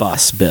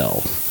Omnibus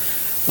Bill.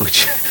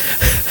 Which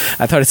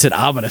I thought it said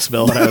ominous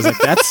bill, and I was like,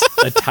 that's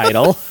a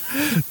title.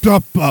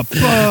 Bill.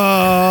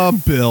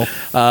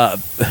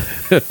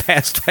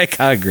 Passed by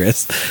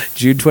Congress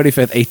June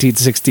 25th,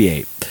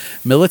 1868.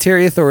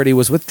 Military authority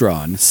was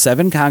withdrawn.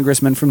 7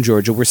 congressmen from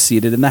Georgia were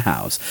seated in the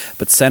House,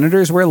 but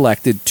senators were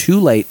elected too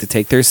late to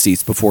take their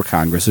seats before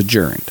Congress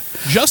adjourned.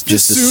 Just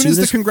as soon as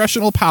the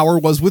congressional power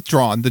was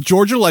withdrawn, the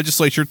Georgia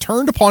legislature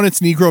turned upon its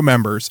Negro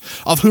members,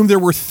 of whom there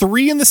were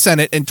 3 in the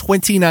Senate and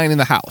 29 in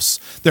the House.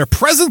 Their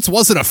presence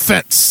was an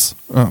offense.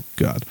 Oh,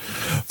 God.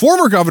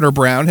 Former Governor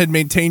Brown had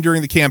maintained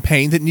during the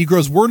campaign that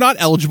Negroes were not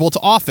eligible to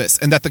office,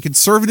 and that the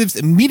conservatives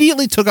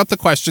immediately took up the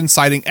question,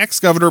 citing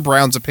ex-Governor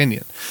Brown's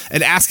opinion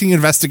and asking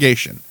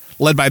investigation,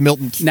 led by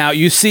Milton. Now,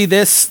 you see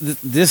this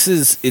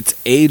is, it's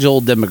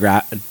age-old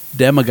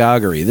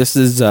demagoguery. This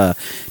is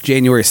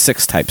January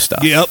 6th type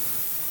stuff. Yep.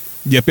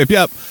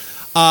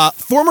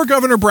 Former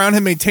Governor Brown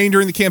had maintained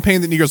during the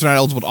campaign that Negroes are not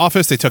eligible to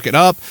office. They took it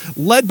up.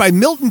 Led by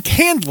Milton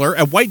Candler,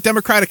 a white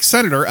Democratic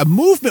senator, a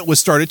movement was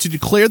started to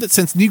declare that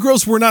since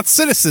Negroes were not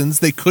citizens,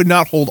 they could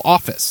not hold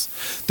office.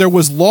 There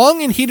was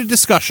long and heated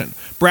discussion.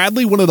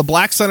 Bradley, one of the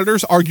black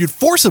senators, argued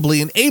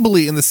forcibly and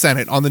ably in the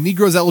Senate on the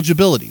Negroes'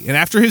 eligibility, and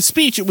after his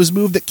speech, it was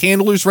moved that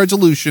Candler's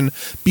resolution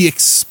be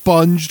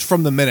expunged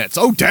from the minutes.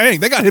 Oh,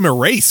 dang, they got him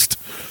erased.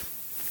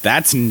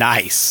 That's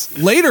nice.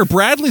 Later,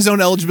 Bradley's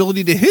own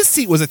eligibility to his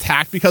seat was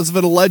attacked because of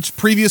an alleged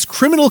previous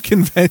criminal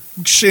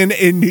conviction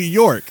in New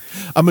York.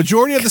 A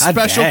majority of the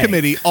special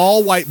committee,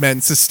 all white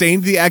men,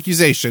 sustained the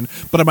accusation,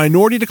 but a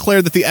minority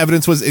declared that the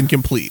evidence was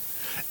incomplete.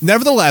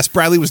 Nevertheless,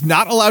 Bradley was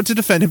not allowed to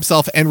defend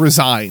himself and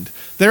resigned.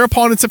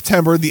 Thereupon, in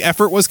September, the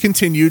effort was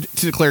continued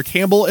to declare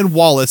Campbell and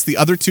Wallace, the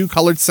other 2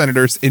 colored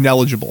senators,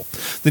 ineligible.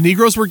 The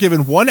Negroes were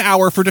given 1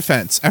 hour for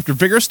defense. After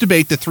vigorous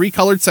debate, the 3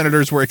 colored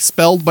senators were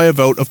expelled by a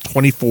vote of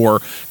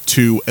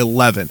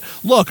 24-11.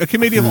 Look, a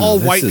committee of all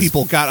white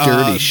people got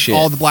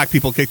all the black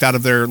people kicked out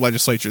of their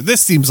legislature.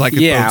 This seems like it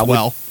bodes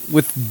well.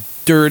 With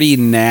dirty,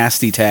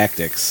 nasty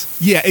tactics.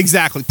 Yeah,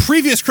 exactly.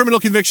 Previous criminal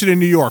conviction in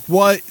New York.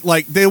 What?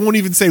 Like, they won't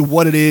even say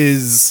what it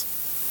is.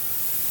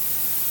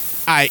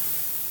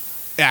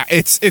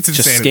 It's insanity.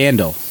 Just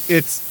scandal.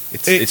 It's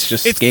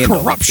just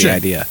scandal. Corruption.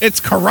 That's the idea. It's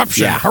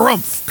corruption. Yeah.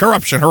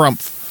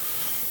 Harumph.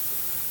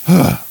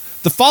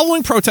 The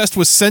following protest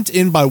was sent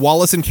in by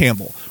Wallace and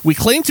Campbell. We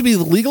claim to be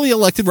the legally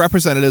elected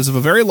representatives of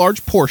a very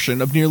large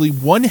portion of nearly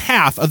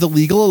 1/2 of the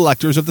legal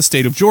electors of the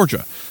state of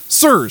Georgia.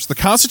 Sirs, the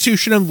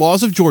Constitution and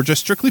laws of Georgia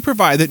strictly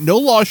provide that no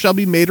law shall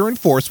be made or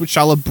enforced which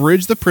shall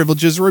abridge the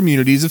privileges or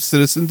immunities of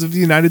citizens of the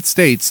United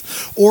States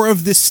or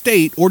of this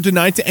state or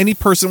deny to any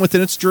person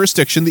within its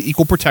jurisdiction the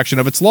equal protection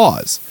of its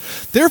laws.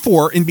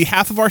 Therefore, in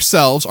behalf of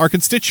ourselves, our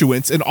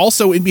constituents, and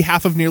also in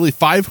behalf of nearly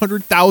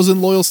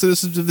 500,000 loyal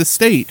citizens of the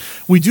state,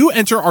 we do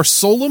enter our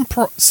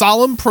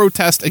solemn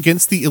protest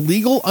against the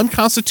illegal,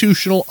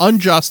 unconstitutional,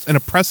 unjust, and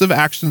oppressive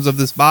actions of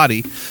this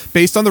body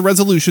based on the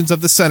resolutions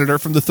of the senator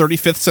from the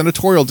 35th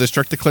Senatorial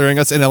District declaring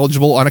us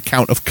ineligible on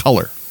account of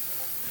color.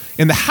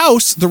 In the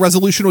House, the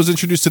resolution was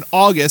introduced in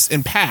August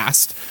and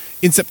passed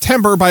in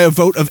September by a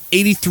vote of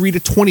 83 to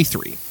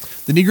 23.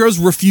 The Negroes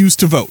refused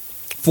to vote.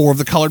 4 of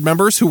the colored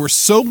members, who were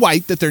so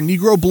white that their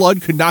Negro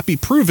blood could not be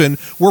proven,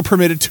 were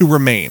permitted to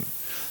remain.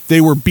 They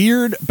were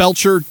Beard,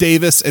 Belcher,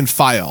 Davis, and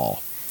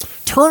Fayol.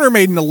 Turner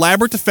made an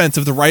elaborate defense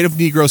of the right of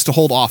Negroes to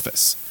hold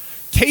office.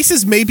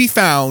 Cases may be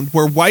found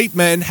where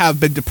men have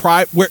been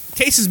deprived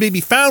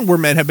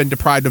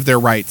of their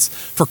rights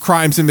for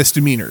crimes and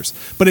misdemeanors,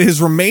 but it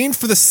has remained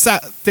for the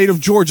state of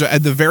Georgia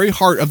at the very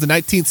heart of the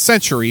 19th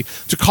century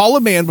to call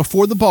a man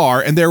before the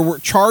bar and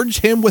charge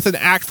him with an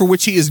act for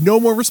which he is no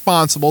more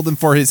responsible than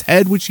for his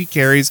head which he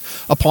carries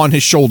upon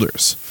his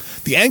shoulders.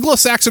 The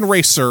Anglo-Saxon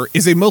race, sir,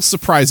 is a most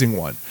surprising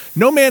one.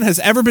 No man has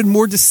ever been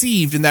more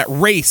deceived in that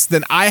race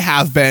than I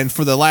have been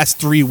for the last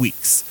 3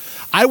 weeks.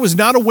 I was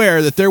not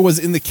aware that there was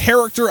in the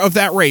character of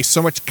that race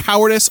so much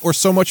cowardice or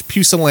so much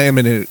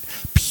pusillanimity.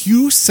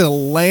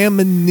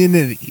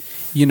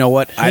 You know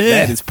what?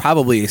 That is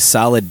probably a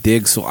solid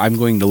dig, so I'm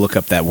going to look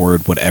up that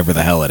word, whatever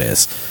the hell it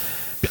is.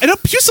 I know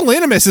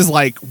pusillanimous is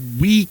like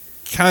weak,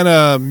 kind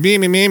of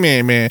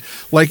meh.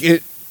 Like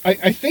it.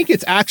 I think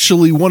it's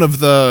actually one of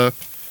the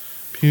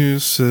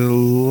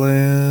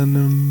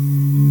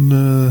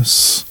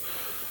pusillanimous.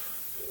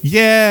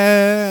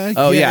 Yeah.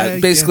 Oh yeah,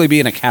 basically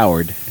being a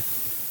coward.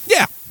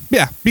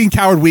 Yeah, being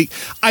coward weak.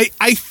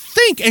 I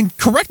think, and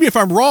correct me if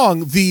I'm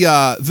wrong,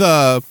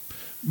 the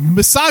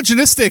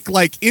misogynistic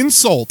like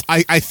insult,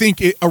 I think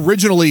it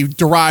originally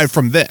derived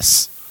from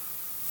this.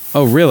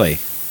 Oh, really?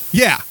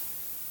 Yeah.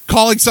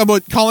 Calling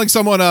someone we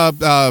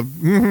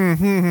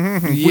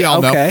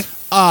all know.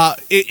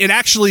 It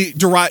actually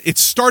it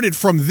started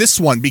from this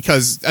one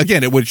because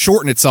again it would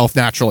shorten itself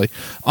naturally.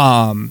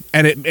 And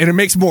it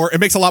makes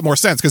a lot more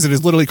sense because it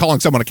is literally calling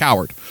someone a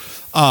coward.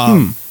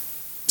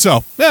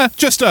 So,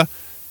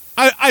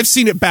 I've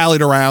seen it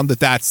ballied around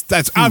that's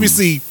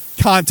obviously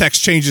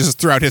context changes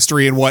throughout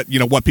history and what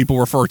people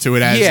refer to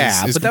it as.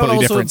 Yeah, is but that would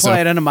also different, imply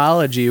an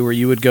etymology where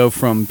you would go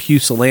from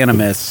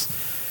pusillanimous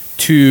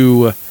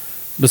to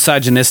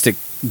misogynistic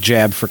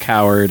jab for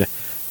coward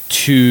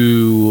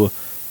to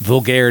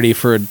vulgarity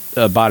for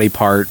a body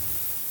part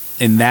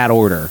in that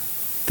order.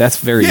 That's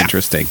very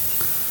interesting.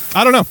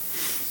 I don't know.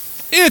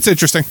 It's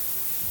interesting.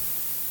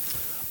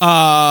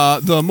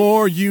 The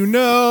more you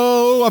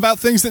know about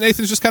things that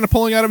Nathan's just kind of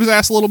pulling out of his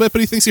ass a little bit,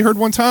 but he thinks he heard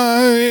one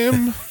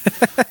time.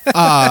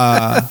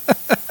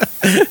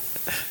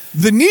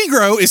 The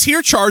Negro is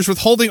here charged with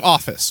holding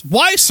office.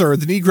 Why, sir,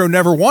 the Negro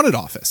never wanted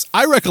office?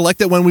 I recollect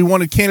that when we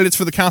wanted candidates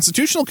for the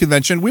Constitutional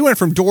Convention, we went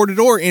from door to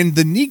door in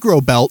the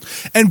Negro Belt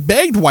and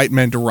begged white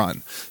men to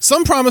run.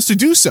 Some promised to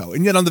do so,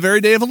 and yet on the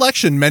very day of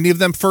election, many of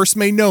them first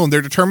made known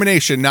their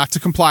determination not to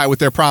comply with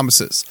their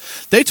promises.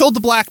 They told the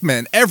black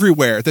men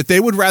everywhere that they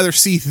would rather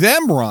see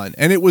them run,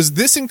 and it was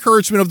this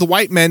encouragement of the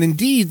white men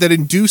indeed that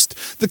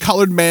induced the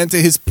colored man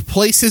to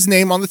place his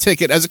name on the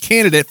ticket as a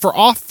candidate for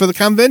the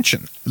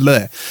convention.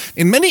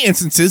 In many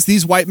instances,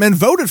 these white men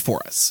voted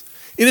for us.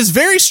 It is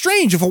very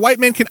strange if a white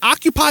man can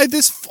occupy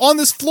on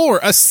this floor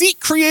a seat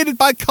created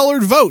by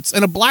colored votes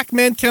and a black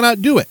man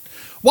cannot do it.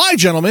 Why,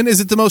 gentlemen, is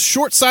it the most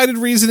short-sighted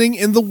reasoning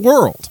in the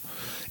world?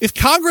 If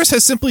Congress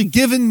has simply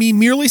given me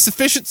merely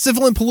sufficient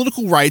civil and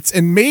political rights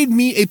and made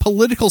me a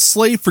political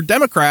slave for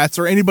Democrats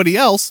or anybody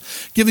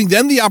else, giving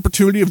them the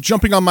opportunity of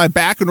jumping on my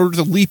back in order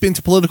to leap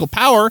into political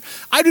power,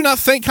 I do not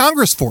thank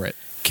Congress for it.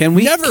 Can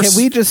we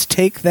just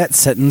take that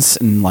sentence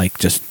and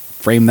just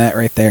frame that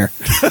right there?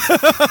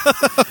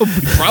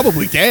 We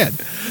probably can.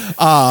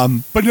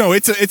 But no,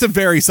 it's a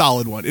very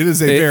solid one. It is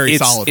a very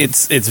solid one.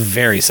 It's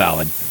very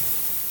solid.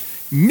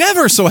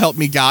 Never, so help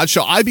me God,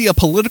 shall I be a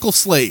political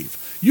slave.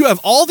 You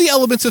have all the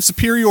elements of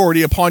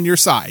superiority upon your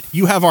side.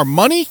 You have our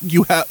money,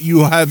 you have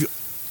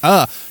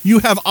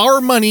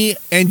our money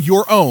and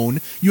your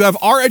own, you have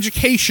our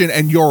education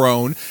and your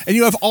own, and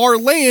you have our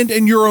land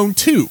and your own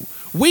too.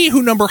 We,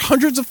 who number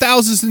hundreds of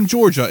thousands in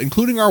Georgia,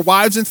 including our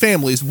wives and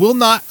families, will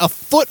not a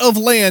foot of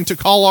land to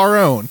call our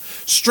own.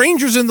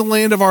 Strangers in the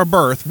land of our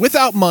birth,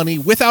 without money,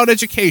 without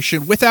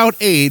education, without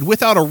aid,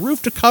 without a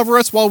roof to cover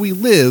us while we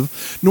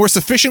live, nor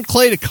sufficient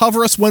clay to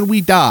cover us when we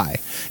die.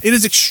 It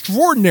is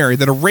extraordinary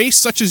that a race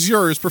such as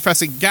yours,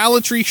 professing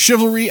gallantry,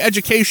 chivalry,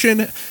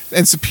 education,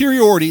 and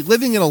superiority,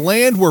 living in a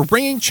land where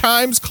ringing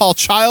chimes call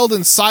child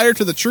and sire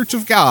to the Church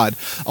of God,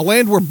 a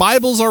land where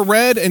Bibles are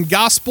read and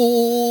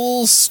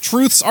Gospels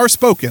truths are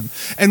spoken,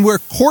 and where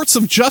courts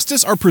of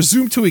justice are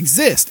presumed to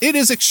exist. It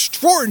is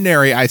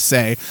extraordinary, I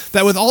say,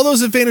 that with all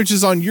those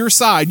advantages on your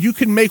side, you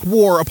can make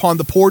war upon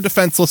the poor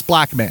defenseless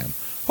black man.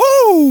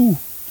 Whoo!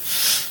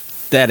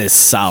 That is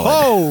solid.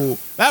 Oh,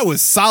 that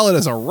was solid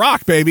as a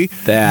rock, baby.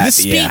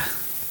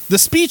 The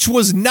speech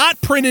was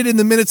not printed in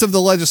the minutes of the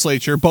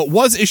legislature, but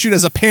was issued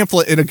as a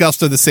pamphlet in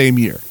Augusta the same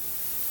year.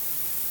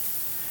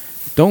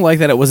 Don't like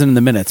that it wasn't in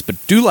the minutes, but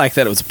do like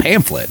that it was a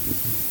pamphlet.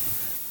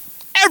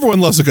 Everyone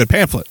loves a good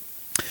pamphlet.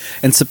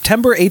 In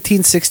September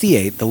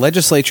 1868, the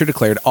legislature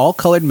declared all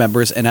colored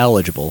members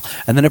ineligible,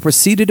 and then it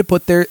proceeded to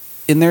put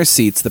in their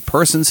seats the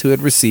persons who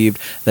had received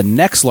the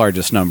next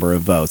largest number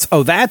of votes.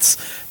 Oh, that's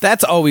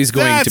always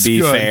going to be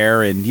good.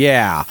 fair, and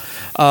yeah.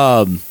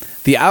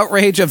 The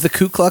outrage of the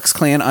Ku Klux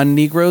Klan on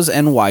Negroes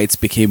and whites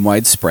became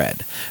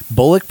widespread.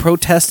 Bullock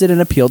protested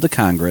and appealed to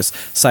Congress,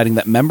 citing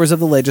that members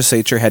of the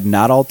legislature had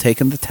not all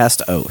taken the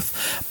test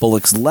oath.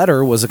 Bullock's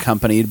letter was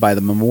accompanied by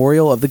the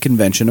memorial of the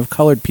Convention of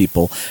Colored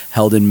People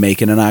held in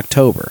Macon in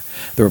October.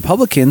 The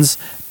Republicans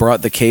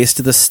brought the case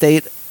to the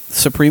state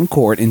Supreme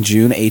Court in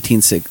June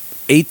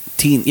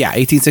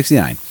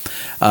 1869.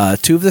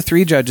 Two of the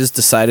three judges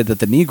decided that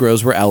the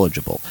Negroes were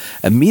eligible.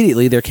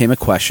 Immediately, there came a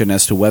question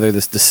as to whether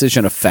this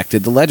decision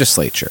affected the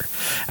legislature.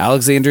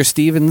 Alexander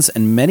Stephens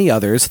and many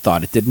others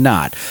thought it did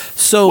not.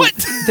 So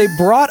they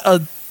brought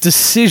a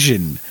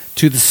decision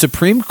to the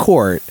Supreme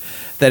Court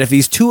that if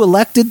these two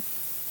elected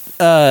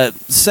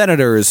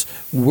senators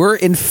were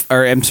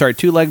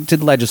two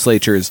elected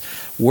legislatures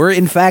were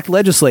in fact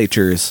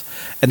legislatures,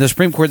 and the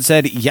Supreme Court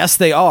said yes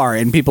they are,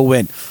 and people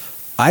went,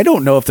 I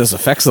don't know if this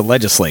affects the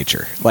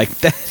legislature. Like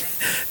that,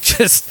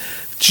 just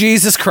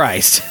Jesus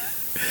Christ.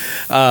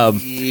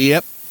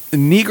 Yep.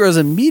 Negroes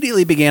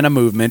immediately began a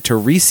movement to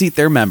reseat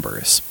their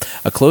members.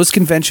 A closed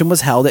convention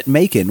was held at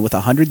Macon with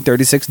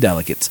 136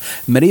 delegates,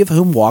 many of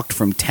whom walked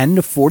from 10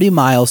 to 40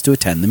 miles to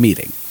attend the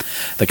meeting.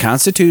 The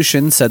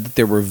Constitution said that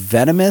there were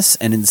venomous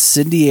and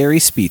incendiary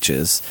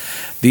speeches.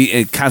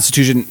 The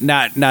Constitution,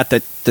 not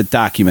the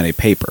document, a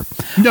paper.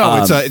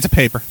 No, it's a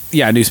paper.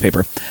 Yeah, a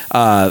newspaper.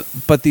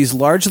 But these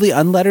largely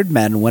unlettered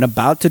men went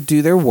about to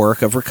do their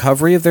work of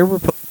recovery of their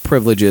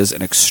privileges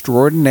in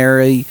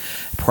extraordinary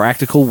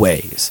practical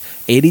ways.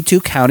 82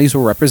 counties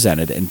were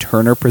represented, and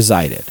Turner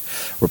presided.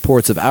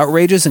 Reports of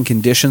outrages and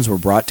conditions were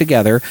brought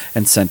together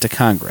and sent to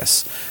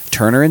Congress.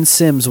 Turner and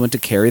Sims went to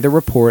carry the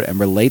report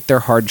and relate their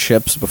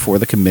hardships before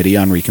the Committee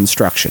on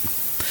Reconstruction.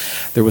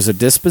 There was a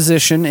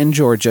disposition in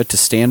Georgia to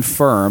stand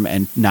firm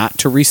and not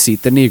to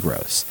reseat the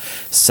Negroes.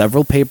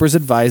 Several papers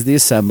advised the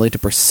Assembly to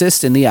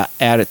persist in the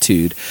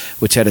attitude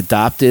which had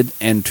adopted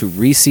and to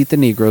reseat the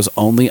Negroes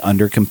only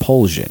under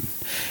compulsion.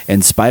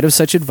 In spite of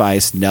such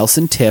advice,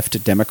 Nelson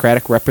Tift,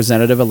 Democratic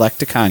representative-elect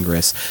to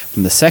Congress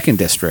from the 2nd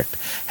District,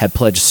 had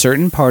pledged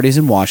certain parties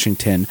in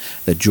Washington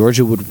that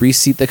Georgia would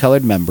reseat the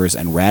colored members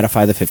and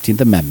ratify the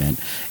 15th Amendment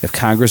if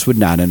Congress would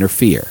not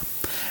interfere.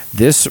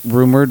 This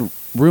rumor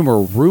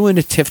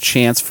ruined Tift's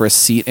chance for a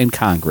seat in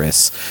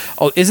Congress.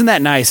 Oh, isn't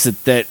that nice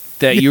that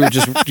you were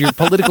just your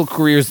political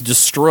career is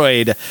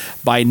destroyed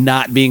by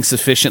not being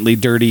sufficiently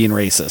dirty and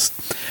racist?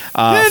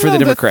 The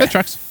Democrat. That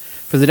tracks.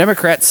 For the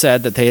Democrats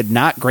said that they had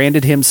not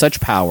granted him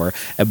such power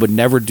and would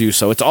never do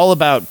so. It's all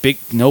about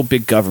no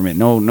big government,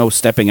 no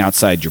stepping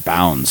outside your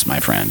bounds,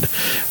 my friend.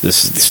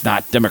 It's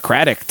not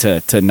democratic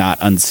to not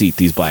unseat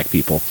these black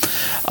people.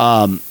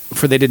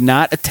 For they did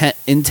not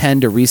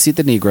intend to reseat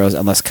the Negroes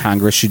unless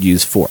Congress should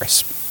use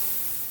force.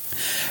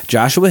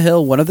 Joshua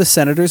Hill, one of the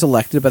senators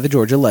elected by the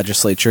Georgia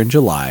legislature in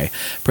July,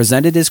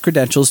 presented his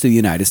credentials to the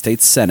United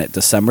States Senate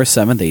December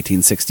 7,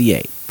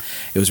 1868.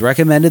 It was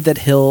recommended that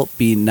Hill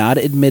be not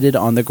admitted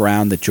on the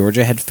ground that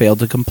Georgia had failed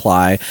to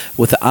comply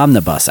with the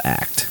Omnibus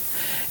Act.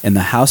 In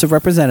the House of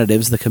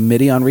Representatives, the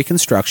Committee on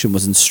Reconstruction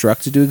was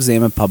instructed to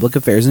examine public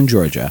affairs in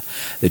Georgia.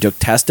 They took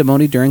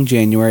testimony during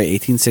January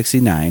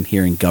 1869,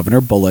 hearing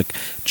Governor Bullock,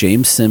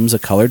 James Sims, a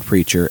colored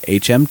preacher,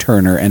 H.M.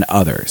 Turner, and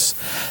others.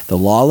 The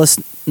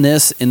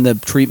lawlessness in the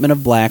treatment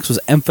of blacks was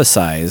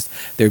emphasized,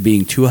 there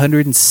being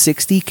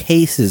 260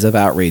 cases of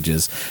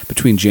outrages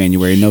between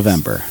January and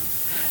November.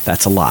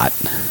 That's a lot.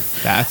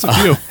 That's a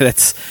few.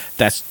 That's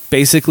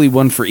basically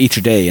one for each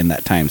day in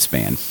that time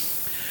span.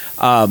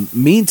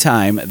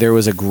 Meantime, there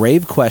was a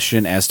grave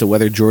question as to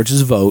whether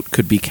Georgia's vote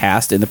could be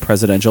cast in the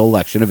presidential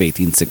election of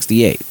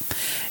 1868.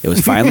 It was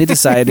finally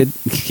decided.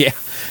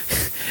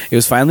 It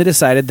was finally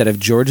decided that if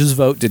Georgia's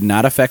vote did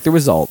not affect the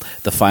result,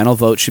 the final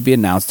vote should be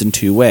announced in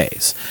two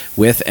ways,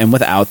 with and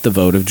without the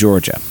vote of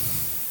Georgia.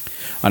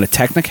 On a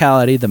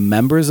technicality, the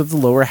members of the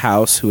lower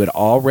house who had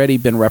already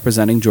been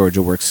representing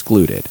Georgia were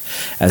excluded,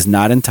 as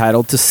not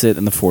entitled to sit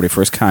in the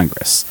 41st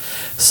Congress.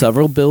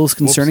 Several bills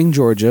concerning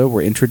Georgia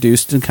were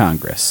introduced in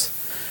Congress.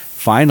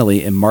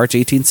 Finally, in March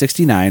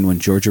 1869, when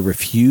Georgia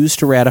refused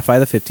to ratify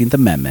the 15th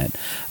Amendment,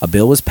 a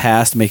bill was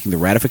passed making the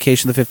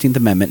ratification of the 15th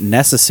Amendment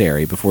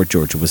necessary before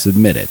Georgia was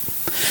admitted.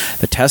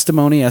 The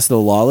testimony as to the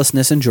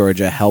lawlessness in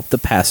Georgia helped the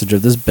passage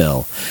of this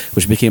bill,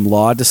 which became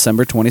law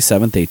December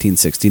 27,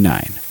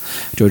 1869.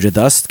 Georgia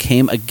thus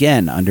came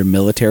again under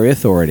military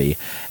authority,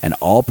 and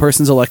all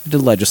persons elected to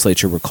the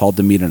legislature were called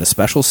to meet in a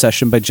special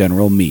session by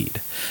General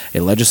Meade. A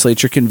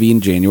legislature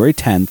convened January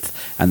 10th,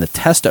 and the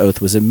test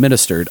oath was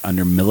administered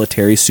under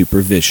military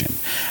supervision.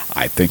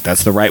 I think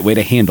that's the right way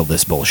to handle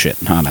this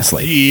bullshit,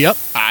 honestly. Yep,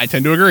 I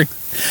tend to agree.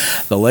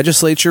 The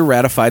legislature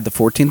ratified the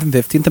 14th and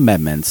 15th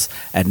Amendments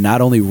and not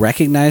only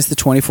recognized the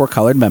 24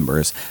 colored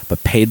members,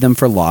 but paid them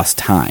for lost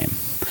time.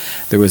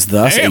 There was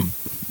thus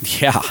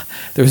Yeah,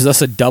 there was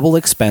thus a double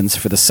expense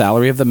for the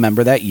salary of the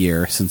member that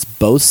year, since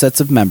both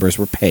sets of members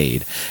were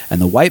paid, and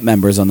the white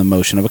members on the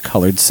motion of a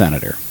colored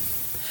senator.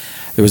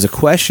 There was a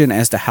question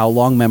as to how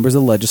long members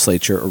of the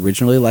legislature,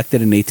 originally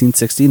elected in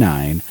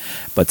 1869,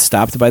 but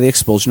stopped by the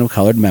expulsion of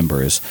colored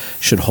members,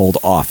 should hold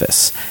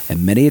office,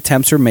 and many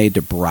attempts were made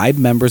to bribe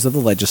members of the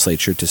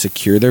legislature to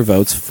secure their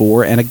votes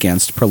for and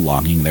against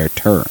prolonging their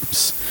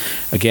terms.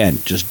 Again,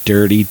 just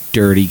dirty,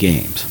 dirty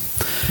games.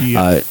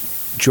 Yeah.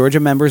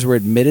 Georgia members were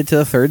admitted to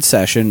the third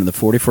session of the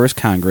 41st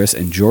Congress,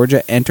 and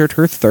Georgia entered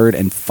her third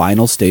and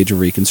final stage of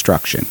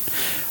Reconstruction.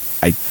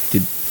 God,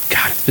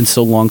 it's been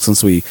so long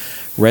since we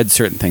read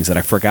certain things that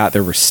I forgot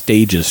there were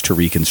stages to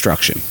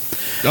Reconstruction.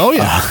 Oh,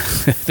 yeah.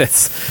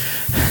 That's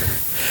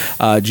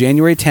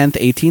January 10th,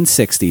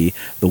 1860,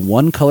 the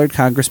one colored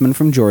congressman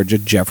from Georgia,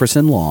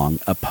 Jefferson Long,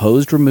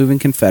 opposed removing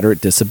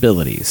Confederate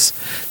disabilities.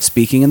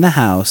 Speaking in the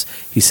House,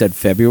 he said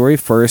February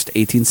 1st,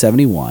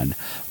 1871,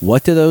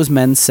 "What do those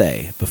men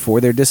say?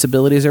 Before their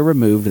disabilities are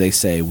removed, they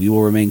say, we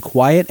will remain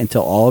quiet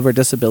until all of our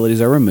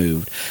disabilities are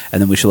removed,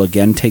 and then we shall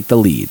again take the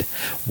lead.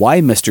 Why,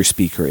 Mr.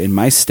 Speaker, in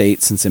my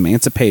state, since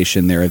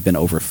emancipation, there have been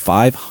over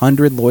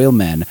 500 loyal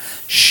men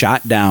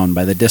shot down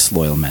by the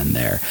disloyal men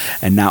there,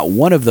 and not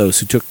one of those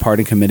who took part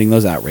in committing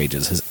those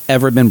outrages has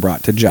ever been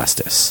brought to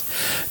justice.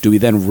 Do we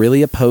then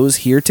really oppose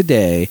here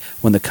today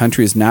when the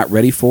country is not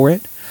ready for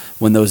it?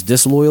 When those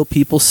disloyal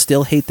people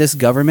still hate this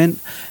government,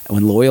 and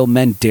when loyal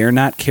men dare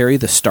not carry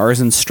the stars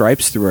and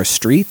stripes through our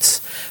streets?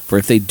 For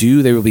if they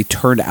do, they will be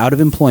turned out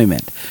of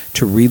employment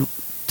to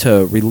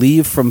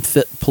relieve from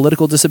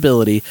political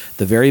disability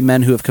the very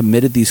men who have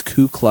committed these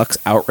Ku Klux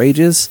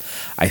outrages.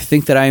 I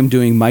think that I am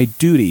doing my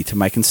duty to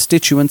my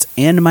constituents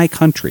and my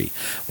country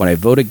when I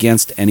vote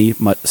against any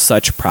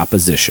such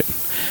proposition."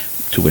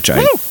 To which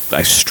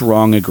I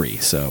strong agree.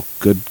 So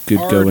good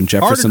going,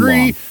 Jefferson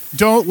Long.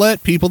 Don't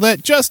let people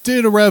that just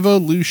did a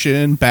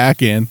revolution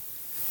back in.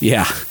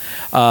 Yeah.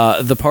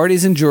 The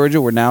parties in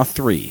Georgia were now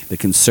three: the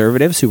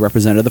conservatives, who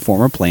represented the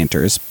former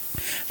planters,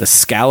 the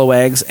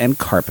scalawags and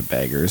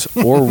carpetbaggers,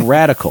 or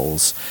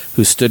radicals,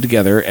 who stood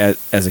together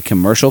as a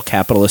commercial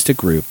capitalistic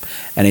group,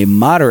 and a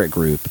moderate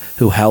group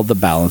who held the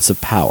balance of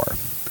power.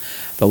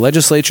 The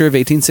legislature of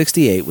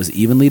 1868 was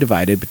evenly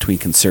divided between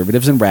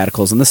conservatives and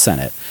radicals in the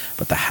Senate,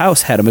 but the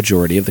House had a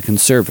majority of the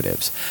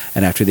conservatives,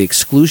 and after the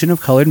exclusion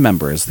of colored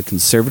members, the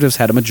conservatives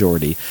had a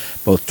majority,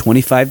 both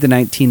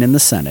 25-19 in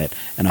the Senate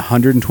and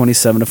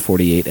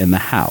 127-48 in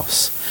the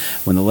House.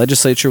 When the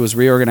legislature was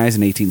reorganized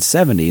in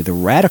 1870, the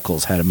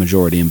radicals had a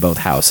majority in both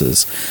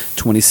houses,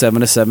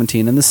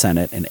 27-17 in the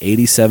Senate and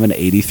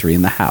 87-83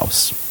 in the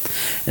House.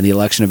 In the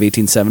election of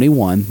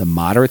 1871, the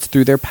moderates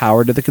threw their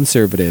power to the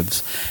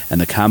conservatives, and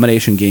the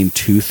combination gained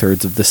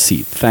 2/3 of the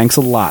seat. Thanks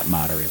a lot,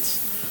 moderates.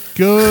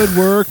 Good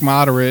work,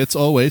 moderates.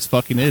 Always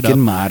fucking it up.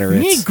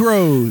 Moderates.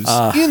 Negroes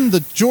in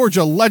the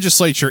Georgia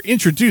legislature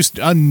introduced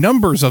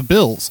numbers of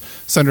bills.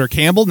 Senator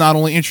Campbell not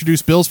only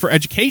introduced bills for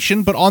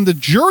education, but on the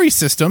jury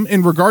system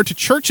in regard to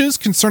churches,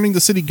 concerning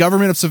the city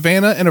government of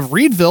Savannah and of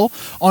Reedville,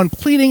 on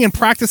pleading and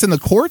practice in the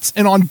courts,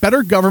 and on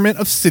better government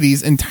of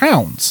cities and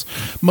towns.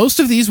 Most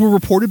of these were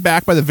reported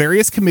back by the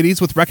various committees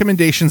with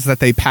recommendations that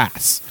they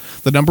pass.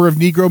 The number of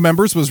Negro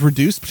members was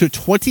reduced to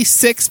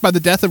 26 by the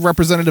death of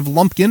Representative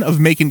Lumpkin of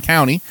Macon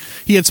County.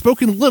 He had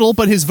spoken little,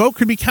 but his vote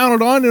could be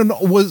counted on and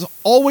was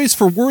always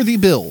for worthy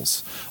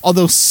bills.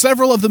 Although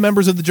several of the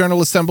members of the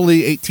General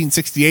Assembly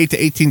 1868 to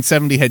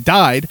 1870 had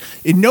died,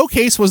 in no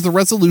case was the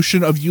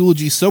resolution of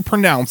eulogy so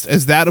pronounced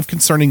as that of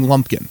concerning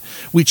Lumpkin.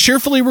 We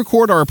cheerfully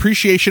record our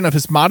appreciation of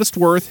his modest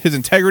worth, his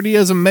integrity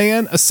as a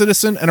man, a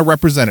citizen, and a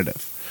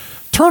representative.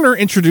 Turner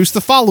introduced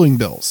the following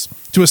bills: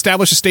 to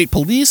establish a state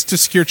police, to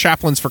secure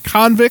chaplains for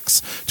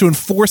convicts, to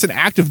enforce an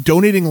act of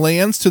donating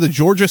lands to the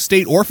Georgia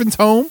State Orphans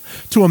Home,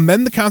 to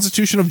amend the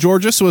Constitution of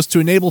Georgia so as to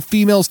enable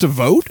females to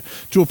vote,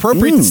 to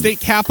appropriate the state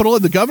capitol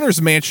and the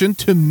governor's mansion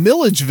to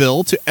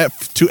Milledgeville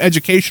to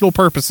educational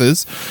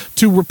purposes,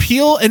 to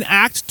repeal an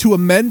act to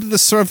amend the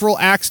several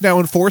acts now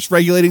in force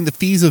regulating the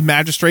fees of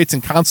magistrates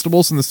and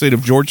constables in the state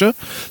of Georgia,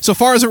 so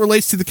far as it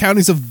relates to the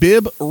counties of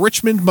Bibb,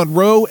 Richmond,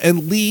 Monroe,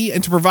 and Lee,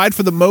 and to provide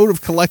for the mode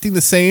of collecting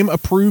the same,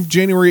 approved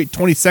January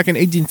 22nd,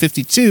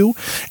 1852,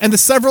 and the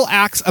several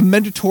acts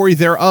amendatory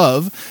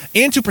thereof,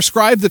 and to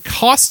prescribe the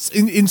costs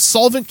in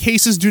insolvent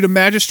cases due to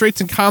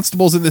magistrates and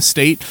constables in the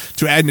state,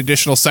 to add an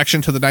additional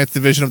section to the 9th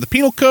Division of the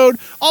Penal Code,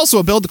 also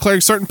a bill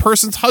declaring certain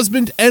persons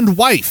husband and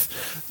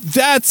wife.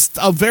 That's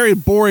a very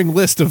boring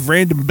list of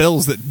random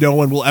bills that no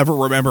one will ever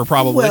remember,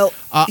 probably. Well,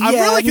 I'm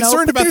really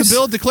concerned about the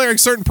bill declaring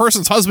certain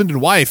persons husband and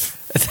wife.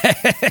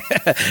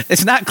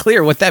 It's not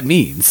clear what that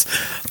means.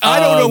 I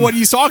don't know what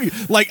he's talking.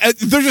 Like,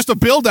 there's just a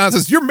bill down that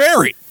says, you're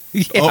married.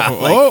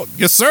 Yeah,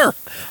 yes, sir.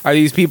 Are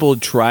these people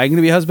trying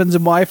to be husbands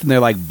and wife, and they're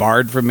like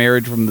barred from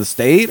marriage from the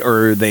state,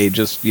 or are they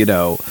just, being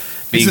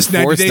is this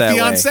forced 90 Day that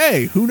Fiancé?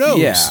 way? Who knows?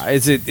 Yeah,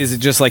 is it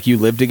just like you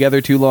live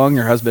together too long,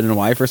 your husband and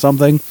wife, or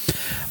something?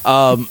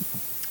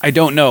 I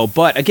don't know,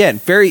 but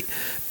again,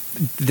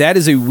 that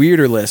is a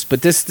weirder list.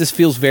 But this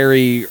feels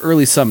very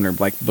early Sumner,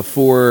 like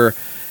before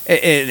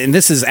and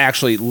this is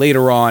actually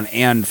later on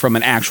and from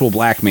an actual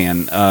black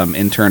man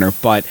in Turner,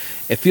 but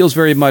it feels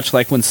very much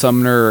like when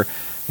Sumner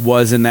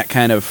was in that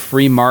kind of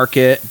free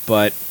market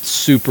but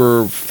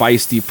super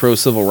feisty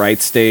pro-civil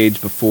rights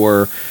stage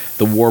before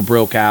the war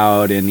broke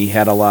out, and he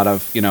had a lot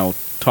of,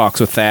 talks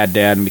with Thad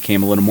Dad and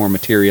became a little more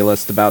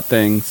materialist about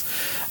things.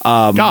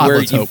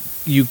 Let's hope.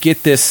 You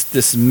get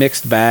this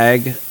mixed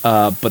bag,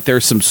 but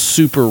there's some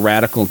super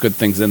radical and good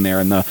things in there.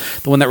 And the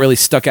one that really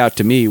stuck out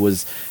to me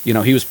was, he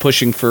was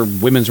pushing for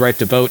women's right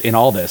to vote in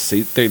all this.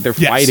 They're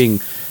fighting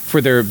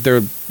for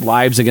their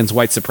lives against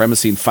white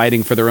supremacy and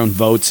fighting for their own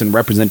votes and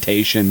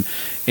representation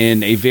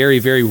in a very,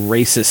 very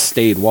racist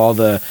state, while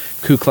the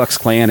Ku Klux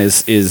Klan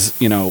is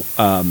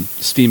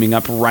steaming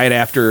up right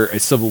after a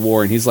civil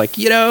war. And he's like,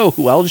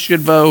 who else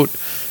should vote?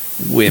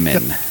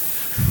 Women.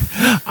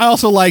 I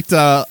also liked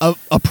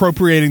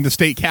appropriating the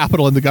state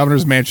capitol and the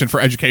governor's mansion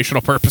for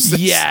educational purposes.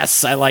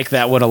 Yes, I like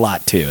that one a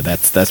lot too.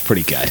 That's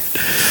pretty good.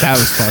 That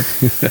was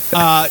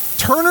fun.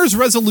 Turner's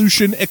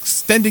resolution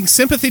extending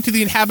sympathy to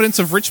the inhabitants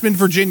of Richmond,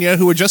 Virginia,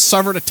 who had just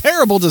suffered a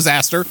terrible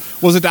disaster,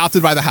 was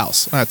adopted by the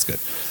House. That's good.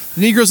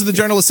 The Negroes of the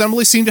General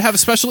Assembly seem to have a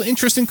special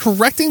interest in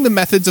correcting the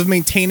methods of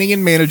maintaining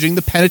and managing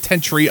the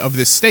penitentiary of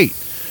this state.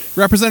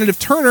 Representative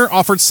Turner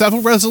offered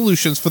several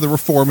resolutions for the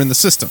reform in the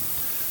system.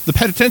 The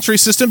penitentiary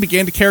system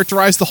began to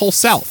characterize the whole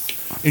South.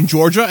 In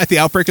Georgia, at the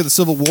outbreak of the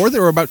Civil War,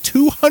 there were about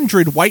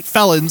 200 white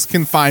felons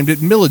confined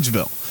at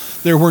Milledgeville.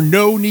 There were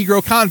no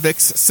Negro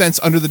convicts, since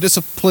under the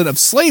discipline of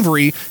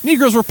slavery,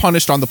 Negroes were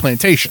punished on the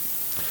plantation.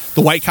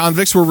 The white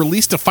convicts were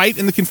released to fight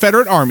in the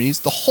Confederate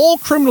armies. The whole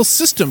criminal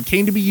system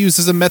came to be used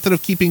as a method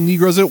of keeping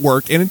Negroes at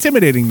work and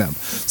intimidating them.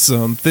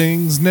 Some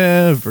things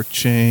never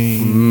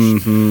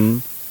change. Mm-hmm.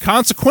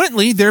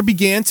 Consequently, there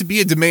began to be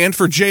a demand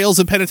for jails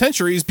and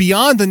penitentiaries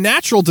beyond the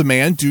natural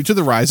demand due to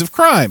the rise of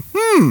crime.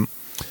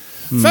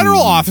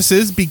 Federal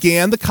offices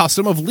began the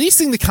custom of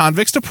leasing the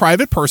convicts to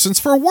private persons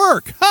for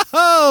work.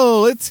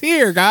 Ho-ho! It's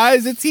here,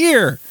 guys. It's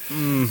here.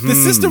 Mm-hmm. The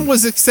system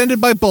was extended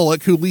by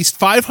Bullock, who leased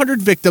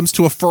 500 victims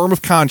to a firm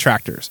of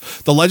contractors.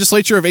 The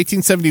legislature of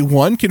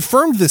 1871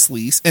 confirmed this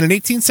lease, and in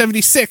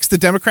 1876, the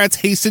Democrats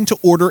hastened to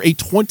order a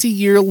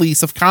 20-year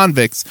lease of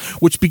convicts,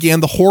 which began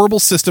the horrible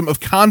system of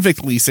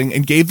convict leasing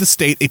and gave the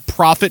state a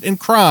profit in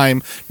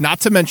crime, not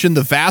to mention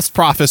the vast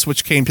profits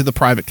which came to the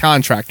private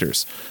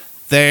contractors.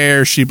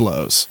 There she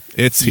blows.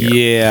 It's here.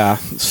 Yeah.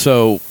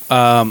 So,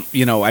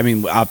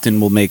 Optin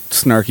will make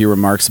snarky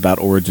remarks about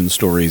origin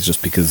stories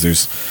just because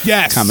there's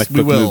comic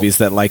book movies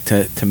that like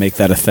to make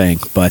that a thing.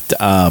 But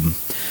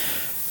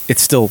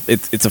it's still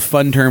it's a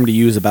fun term to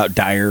use about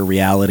dire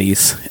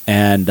realities,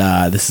 and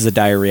this is a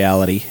dire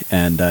reality.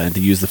 And to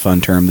use the fun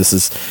term, this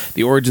is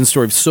the origin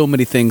story of so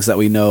many things that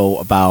we know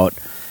about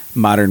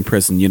modern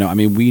prison.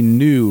 We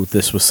knew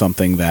this was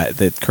something that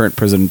the current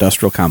prison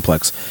industrial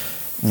complex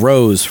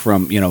rose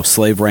from,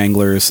 slave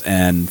wranglers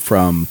and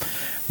from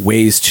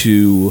ways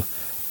to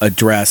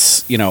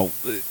address,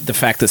 the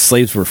fact that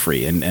slaves were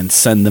free and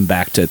send them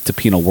back to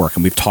penal work.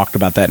 And we've talked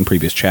about that in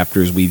previous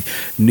chapters. We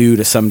knew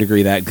to some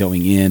degree that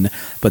going in,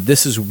 but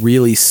this is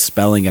really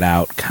spelling it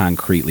out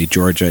concretely.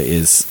 Georgia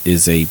is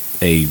a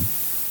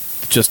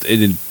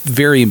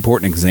very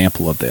important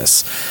example of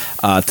this,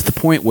 to the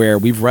point where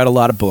we've read a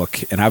lot of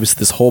book, and obviously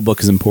this whole book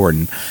is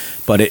important,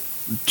 but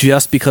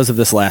just because of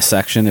this last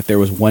section, if there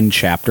was one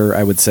chapter,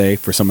 I would say,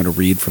 for someone to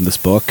read from this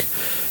book,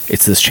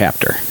 it's this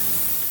chapter.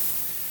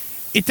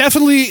 It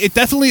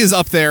definitely is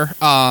up there.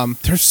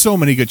 There's so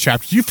many good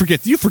chapters. You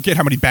forget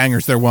how many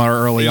bangers there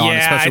were early on.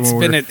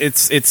 Especially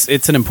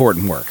it's an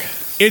important work.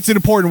 It's an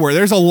important work.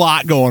 There's a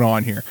lot going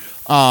on here.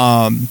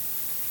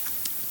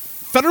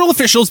 Federal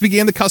officials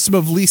began the custom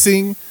of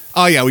leasing.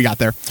 Oh, yeah, we got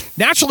there.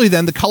 Naturally,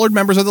 then, the colored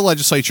members of the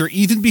legislature,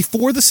 even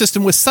before the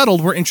system was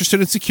settled, were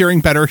interested in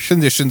securing better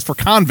conditions for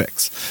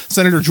convicts.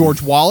 Senator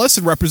George Wallace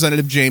and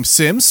Representative James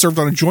Sims served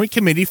on a joint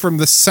committee from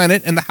the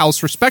Senate and the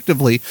House,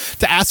 respectively,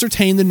 to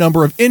ascertain the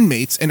number of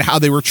inmates and how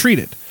they were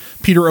treated.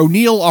 Peter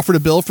O'Neill offered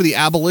a bill for the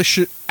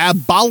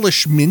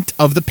abolishment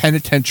of the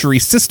penitentiary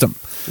system.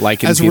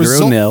 Like in Peter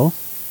O'Neill.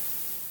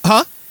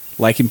 Huh?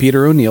 Like in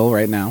Peter O'Neill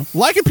right now.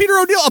 Like in Peter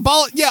O'Neill,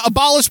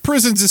 abolish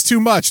prisons is too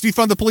much.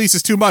 Defund the police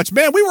is too much.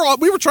 Man, we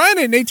were trying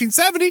it in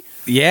 1870.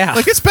 Yeah.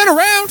 Like, it's been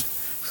around.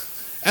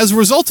 As a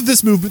result of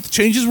this movement,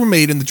 changes were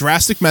made in the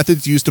drastic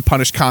methods used to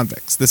punish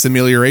convicts. This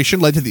amelioration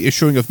led to the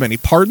issuing of many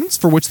pardons,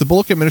 for which the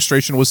Bullock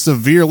administration was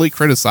severely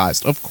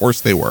criticized. Of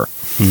course they were.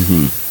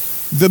 Mm-hmm.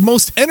 The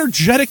most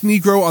energetic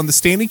Negro on the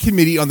Standing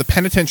Committee on the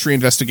Penitentiary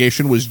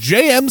Investigation was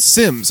J.M.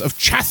 Sims of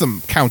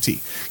Chatham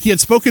County. He had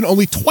spoken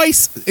only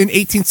twice in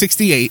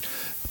 1868.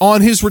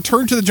 On his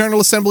return to the General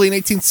Assembly in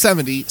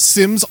 1870,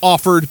 Sims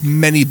offered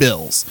many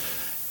bills.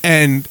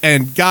 And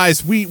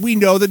guys, we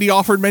know that he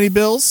offered many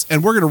bills,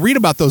 and we're going to read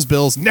about those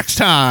bills next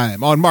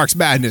time on Mark's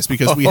Madness,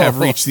 because we have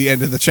reached the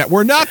end of the chat.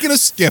 We're not going to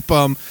skip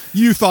them.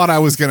 You thought I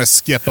was going to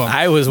skip them.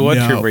 I was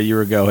wondering where you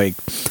were going.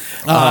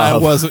 I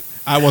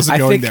wasn't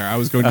going there. I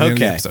was going to the end of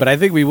the episode. But I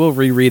think we will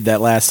reread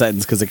that last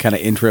sentence because it kind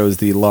of intros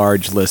the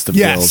large list of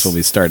bills when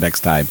we start next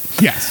time.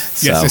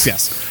 Yes.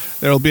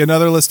 There will be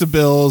another list of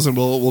bills, and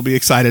we'll be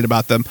excited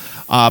about them.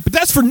 But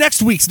that's for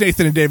next week's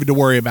Nathan and David to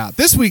worry about.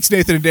 This week's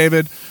Nathan and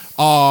David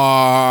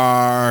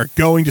are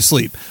going to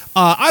sleep.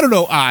 I don't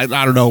know. I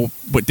don't know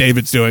what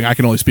David's doing. I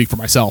can only speak for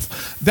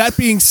myself. That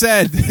being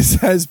said, this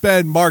has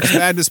been Mark's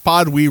Madness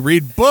Pod. We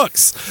read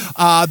books.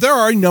 There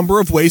are a number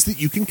of ways that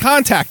you can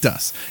contact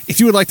us. If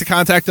you would like to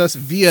contact us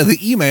via the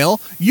email,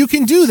 you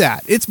can do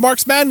that. It's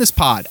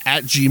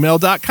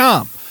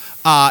marksmadnesspod@gmail.com.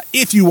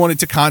 If you wanted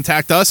to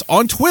contact us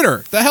on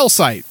Twitter, the hell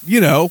site,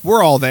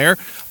 we're all there.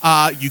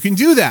 You can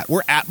do that.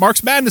 We're at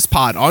Mark's Madness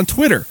Pod on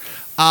Twitter.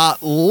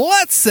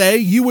 Let's say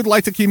you would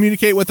like to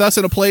communicate with us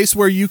in a place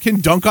where you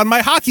can dunk on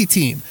my hockey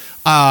team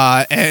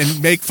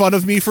and make fun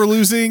of me for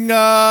losing,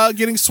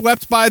 getting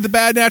swept by the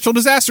bad natural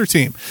disaster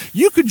team.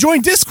 You could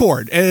join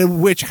Discord,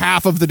 in which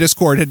half of the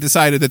Discord had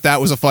decided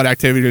that was a fun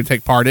activity to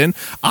take part in.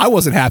 I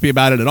wasn't happy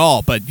about it at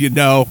all, but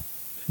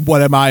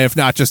what am I if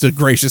not just a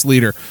gracious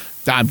leader?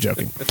 I'm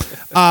joking.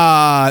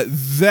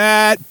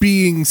 That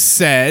being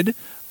said,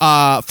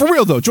 for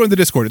real though, join the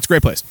Discord. It's a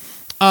great place.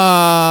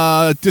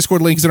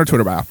 Discord link is in our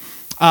Twitter bio.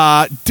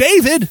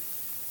 David,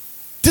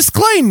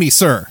 disclaim me,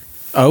 sir.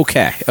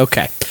 Okay.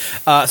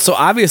 So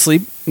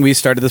obviously we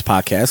started this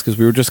podcast because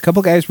we were just a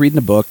couple guys reading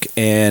a book,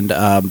 and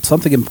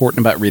something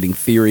important about reading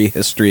theory,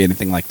 history,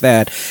 anything like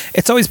that,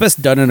 it's always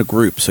best done in a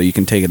group. So you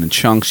can take it in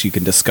chunks, you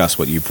can discuss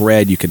what you've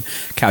read, you can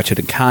couch it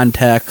in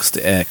context,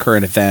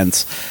 current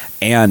events,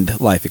 and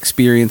life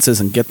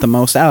experiences, and get the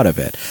most out of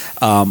it.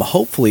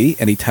 Hopefully,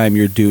 anytime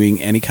you're doing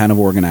any kind of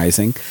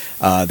organizing,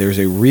 there's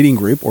a reading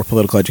group or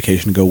political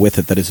education to go with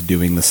it that is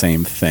doing the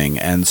same thing.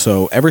 And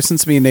so ever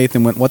since me and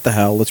Nathan went, what the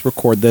hell, let's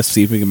record this,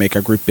 see if we can make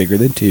our group bigger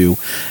than 2,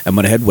 and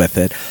went ahead with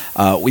it.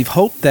 We've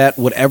hoped that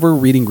whatever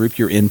reading group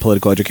you're in,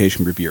 political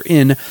education group you're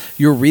in,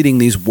 you're reading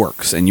these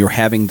works, and you're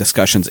having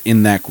discussions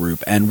in that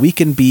group, and we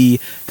can be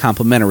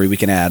complementary. We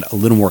can add a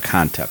little more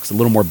context, a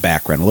little more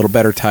background, a little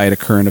better tie to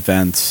current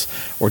events,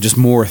 or just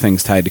more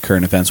things tied to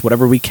current events,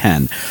 whatever we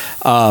can.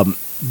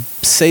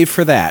 Save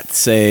for that,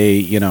 say,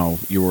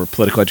 your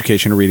political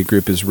education or reading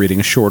group is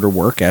reading a shorter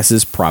work, as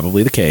is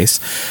probably the case,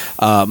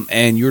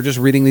 and you're just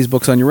reading these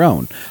books on your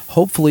own.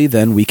 Hopefully,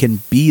 then, we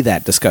can be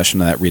that discussion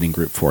of that reading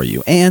group for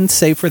you. And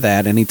save for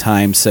that,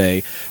 anytime,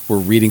 say, we're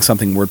reading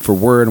something word for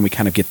word, and we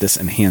kind of get this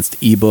enhanced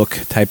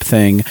ebook type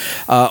thing,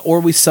 or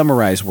we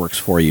summarize works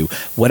for you.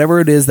 Whatever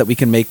it is that we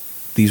can make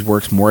these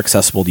works more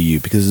accessible to you,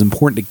 because it's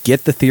important to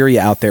get the theory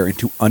out there and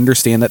to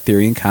understand that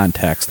theory in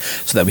context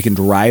so that we can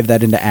drive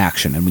that into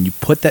action. And when you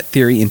put that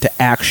theory into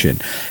action,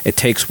 it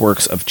takes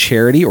works of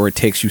charity, or it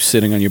takes you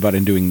sitting on your butt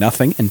and doing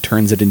nothing, and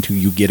turns it into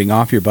you getting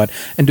off your butt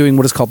and doing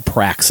what is called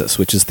praxis,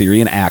 which is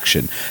theory in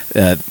action.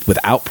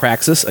 Without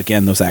praxis,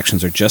 again, those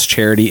actions are just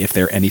charity if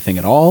they're anything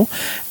at all.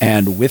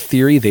 And with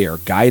theory, they are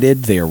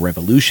guided, they are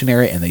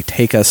revolutionary, and they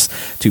take us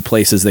to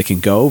places they can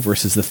go,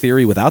 versus the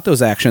theory without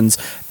those actions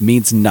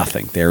means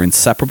nothing. They're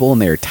inseparable,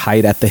 and they are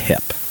tied at the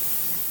hip.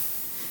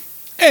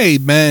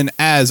 Amen,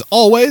 as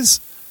always.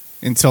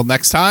 Until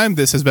next time,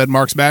 this has been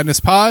Mark's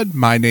Madness Pod.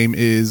 My name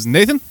is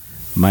Nathan.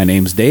 My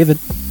name's David.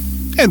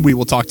 And we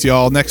will talk to you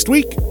all next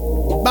week.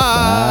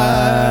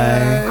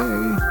 Bye.